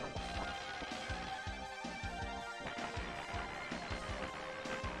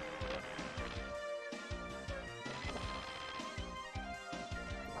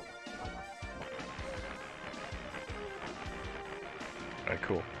 Very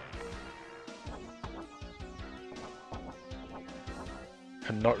cool.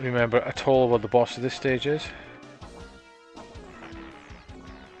 Cannot remember at all what the boss of this stage is.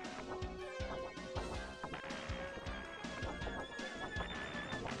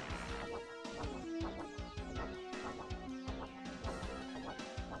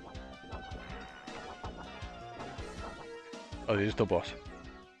 Oh, there's no boss.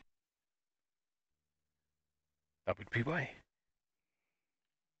 That would be why.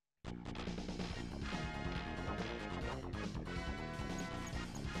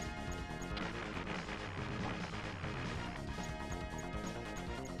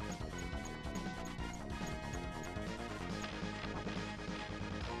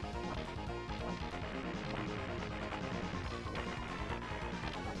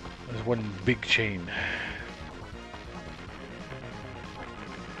 There's one big chain.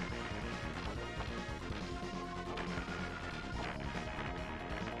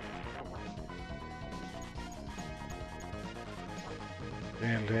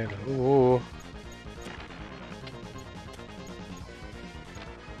 Oh.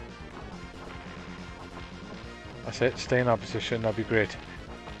 That's it, stay in that position, that'd be great.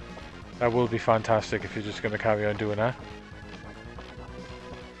 That will be fantastic if you're just going to carry on doing that.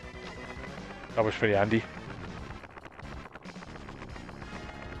 That was pretty handy.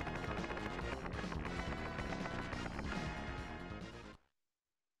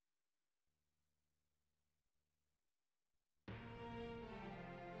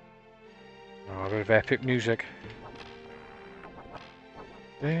 Oh, a bit of epic music.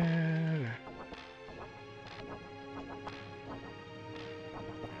 There.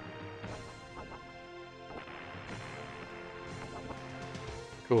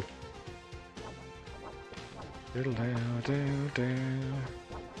 Cool. Diddle down, down, down.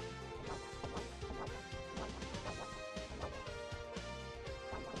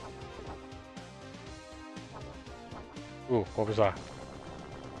 Oh, what was that?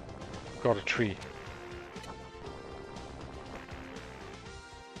 Got a tree.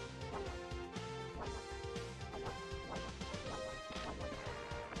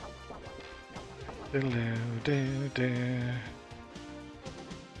 Diddle down, down, down.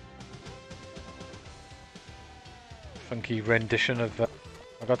 Funky rendition of.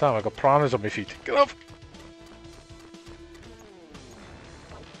 I got piranhas on my feet. Get off!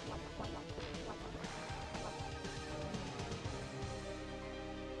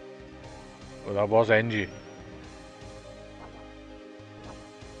 Well, that was NG.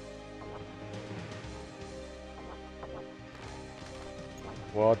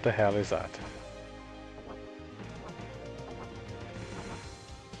 What the hell is that?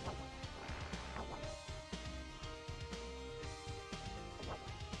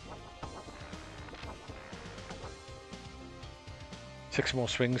 6 more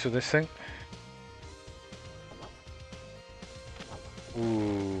swings of this thing.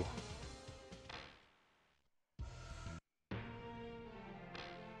 Ooh.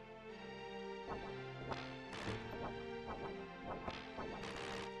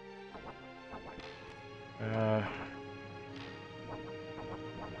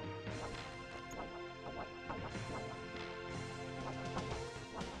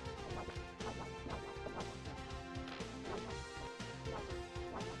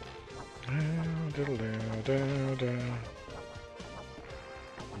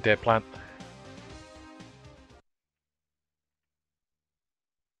 Dead plant.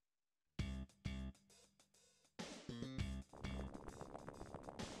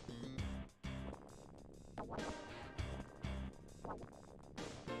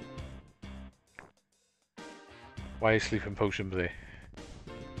 Why is sleeping potion there?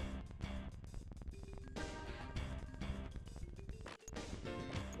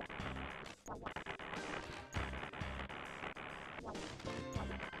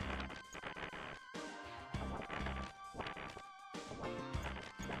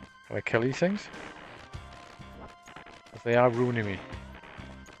 Can I kill these things? If they are ruining me.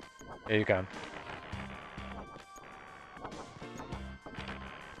 Yeah, you can.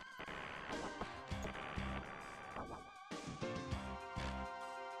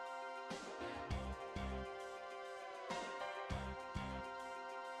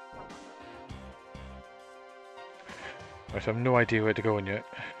 Right, I have no idea where to go in yet.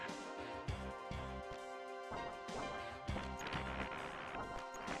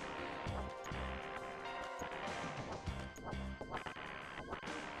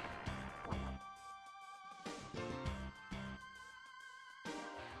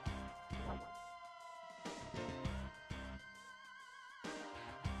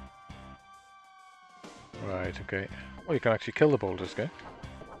 Right, okay. Well, you can actually kill the boulders, okay?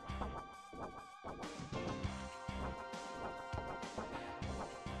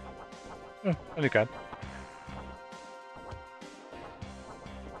 Oh, and you can.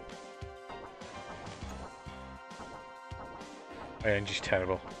 My engine's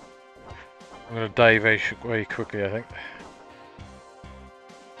terrible. I'm going to die very quickly, I think.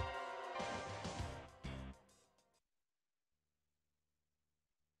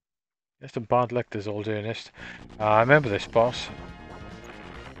 There's some bad lectors all doing this. I remember this boss.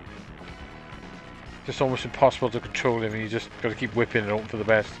 Just almost impossible to control him, and you just got to keep whipping and hoping for the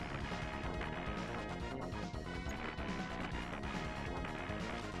best.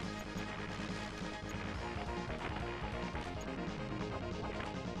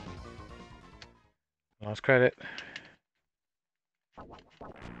 Last credit.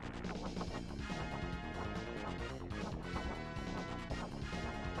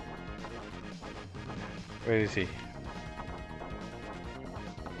 Where is he?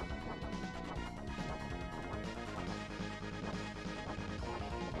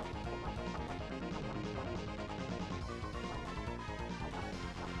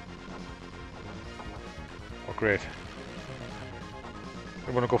 Oh, great.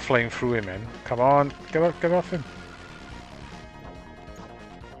 I want to go flying through him, man. Come on, get off him.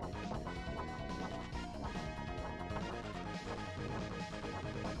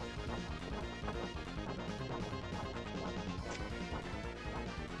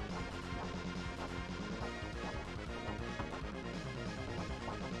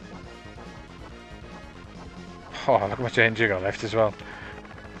 Oh, look how much energy I got left as well.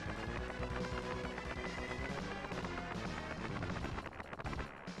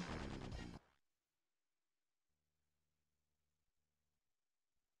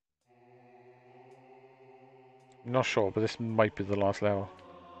 I'm not sure, but this might be the last level.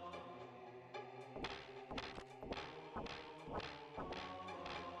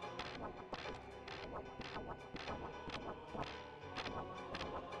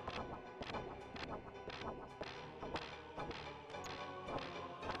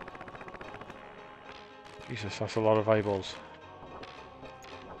 Jesus, that's a lot of eyeballs.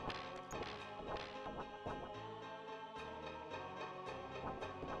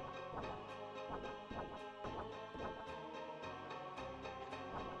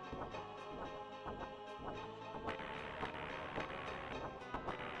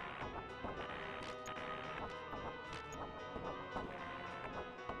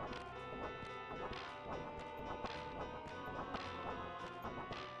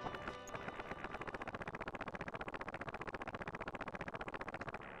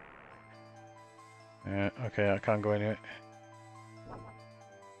 Yeah, okay, I can't go anywhere.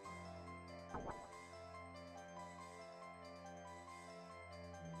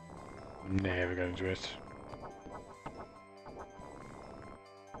 Never gonna do it.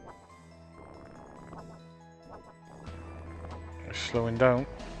 slowing down.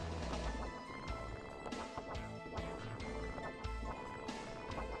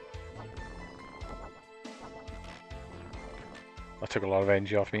 That took a lot of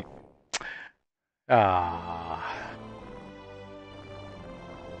energy off me. Ah.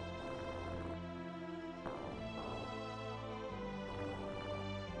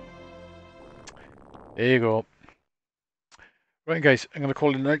 There you go. Right, guys, I'm going to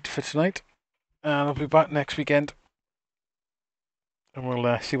call it a night for tonight. And I'll be back next weekend. And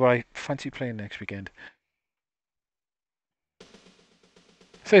we'll see what I fancy playing next weekend.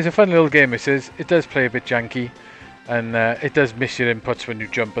 So it's a fun little game, it is. It does play a bit janky. And it does miss your inputs when you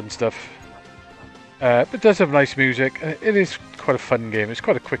jump and stuff. But it does have nice music. It is quite a fun game. It's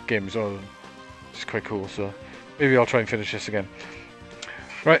quite a quick game as well. It's quite cool, so maybe I'll try and finish this again.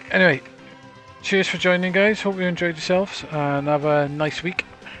 Right, anyway. Cheers for joining, guys. Hope you enjoyed yourselves. And have a nice week.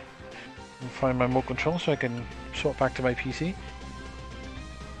 I'll find my remote control so I can swap back to my PC.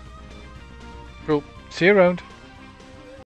 Cool. See you around.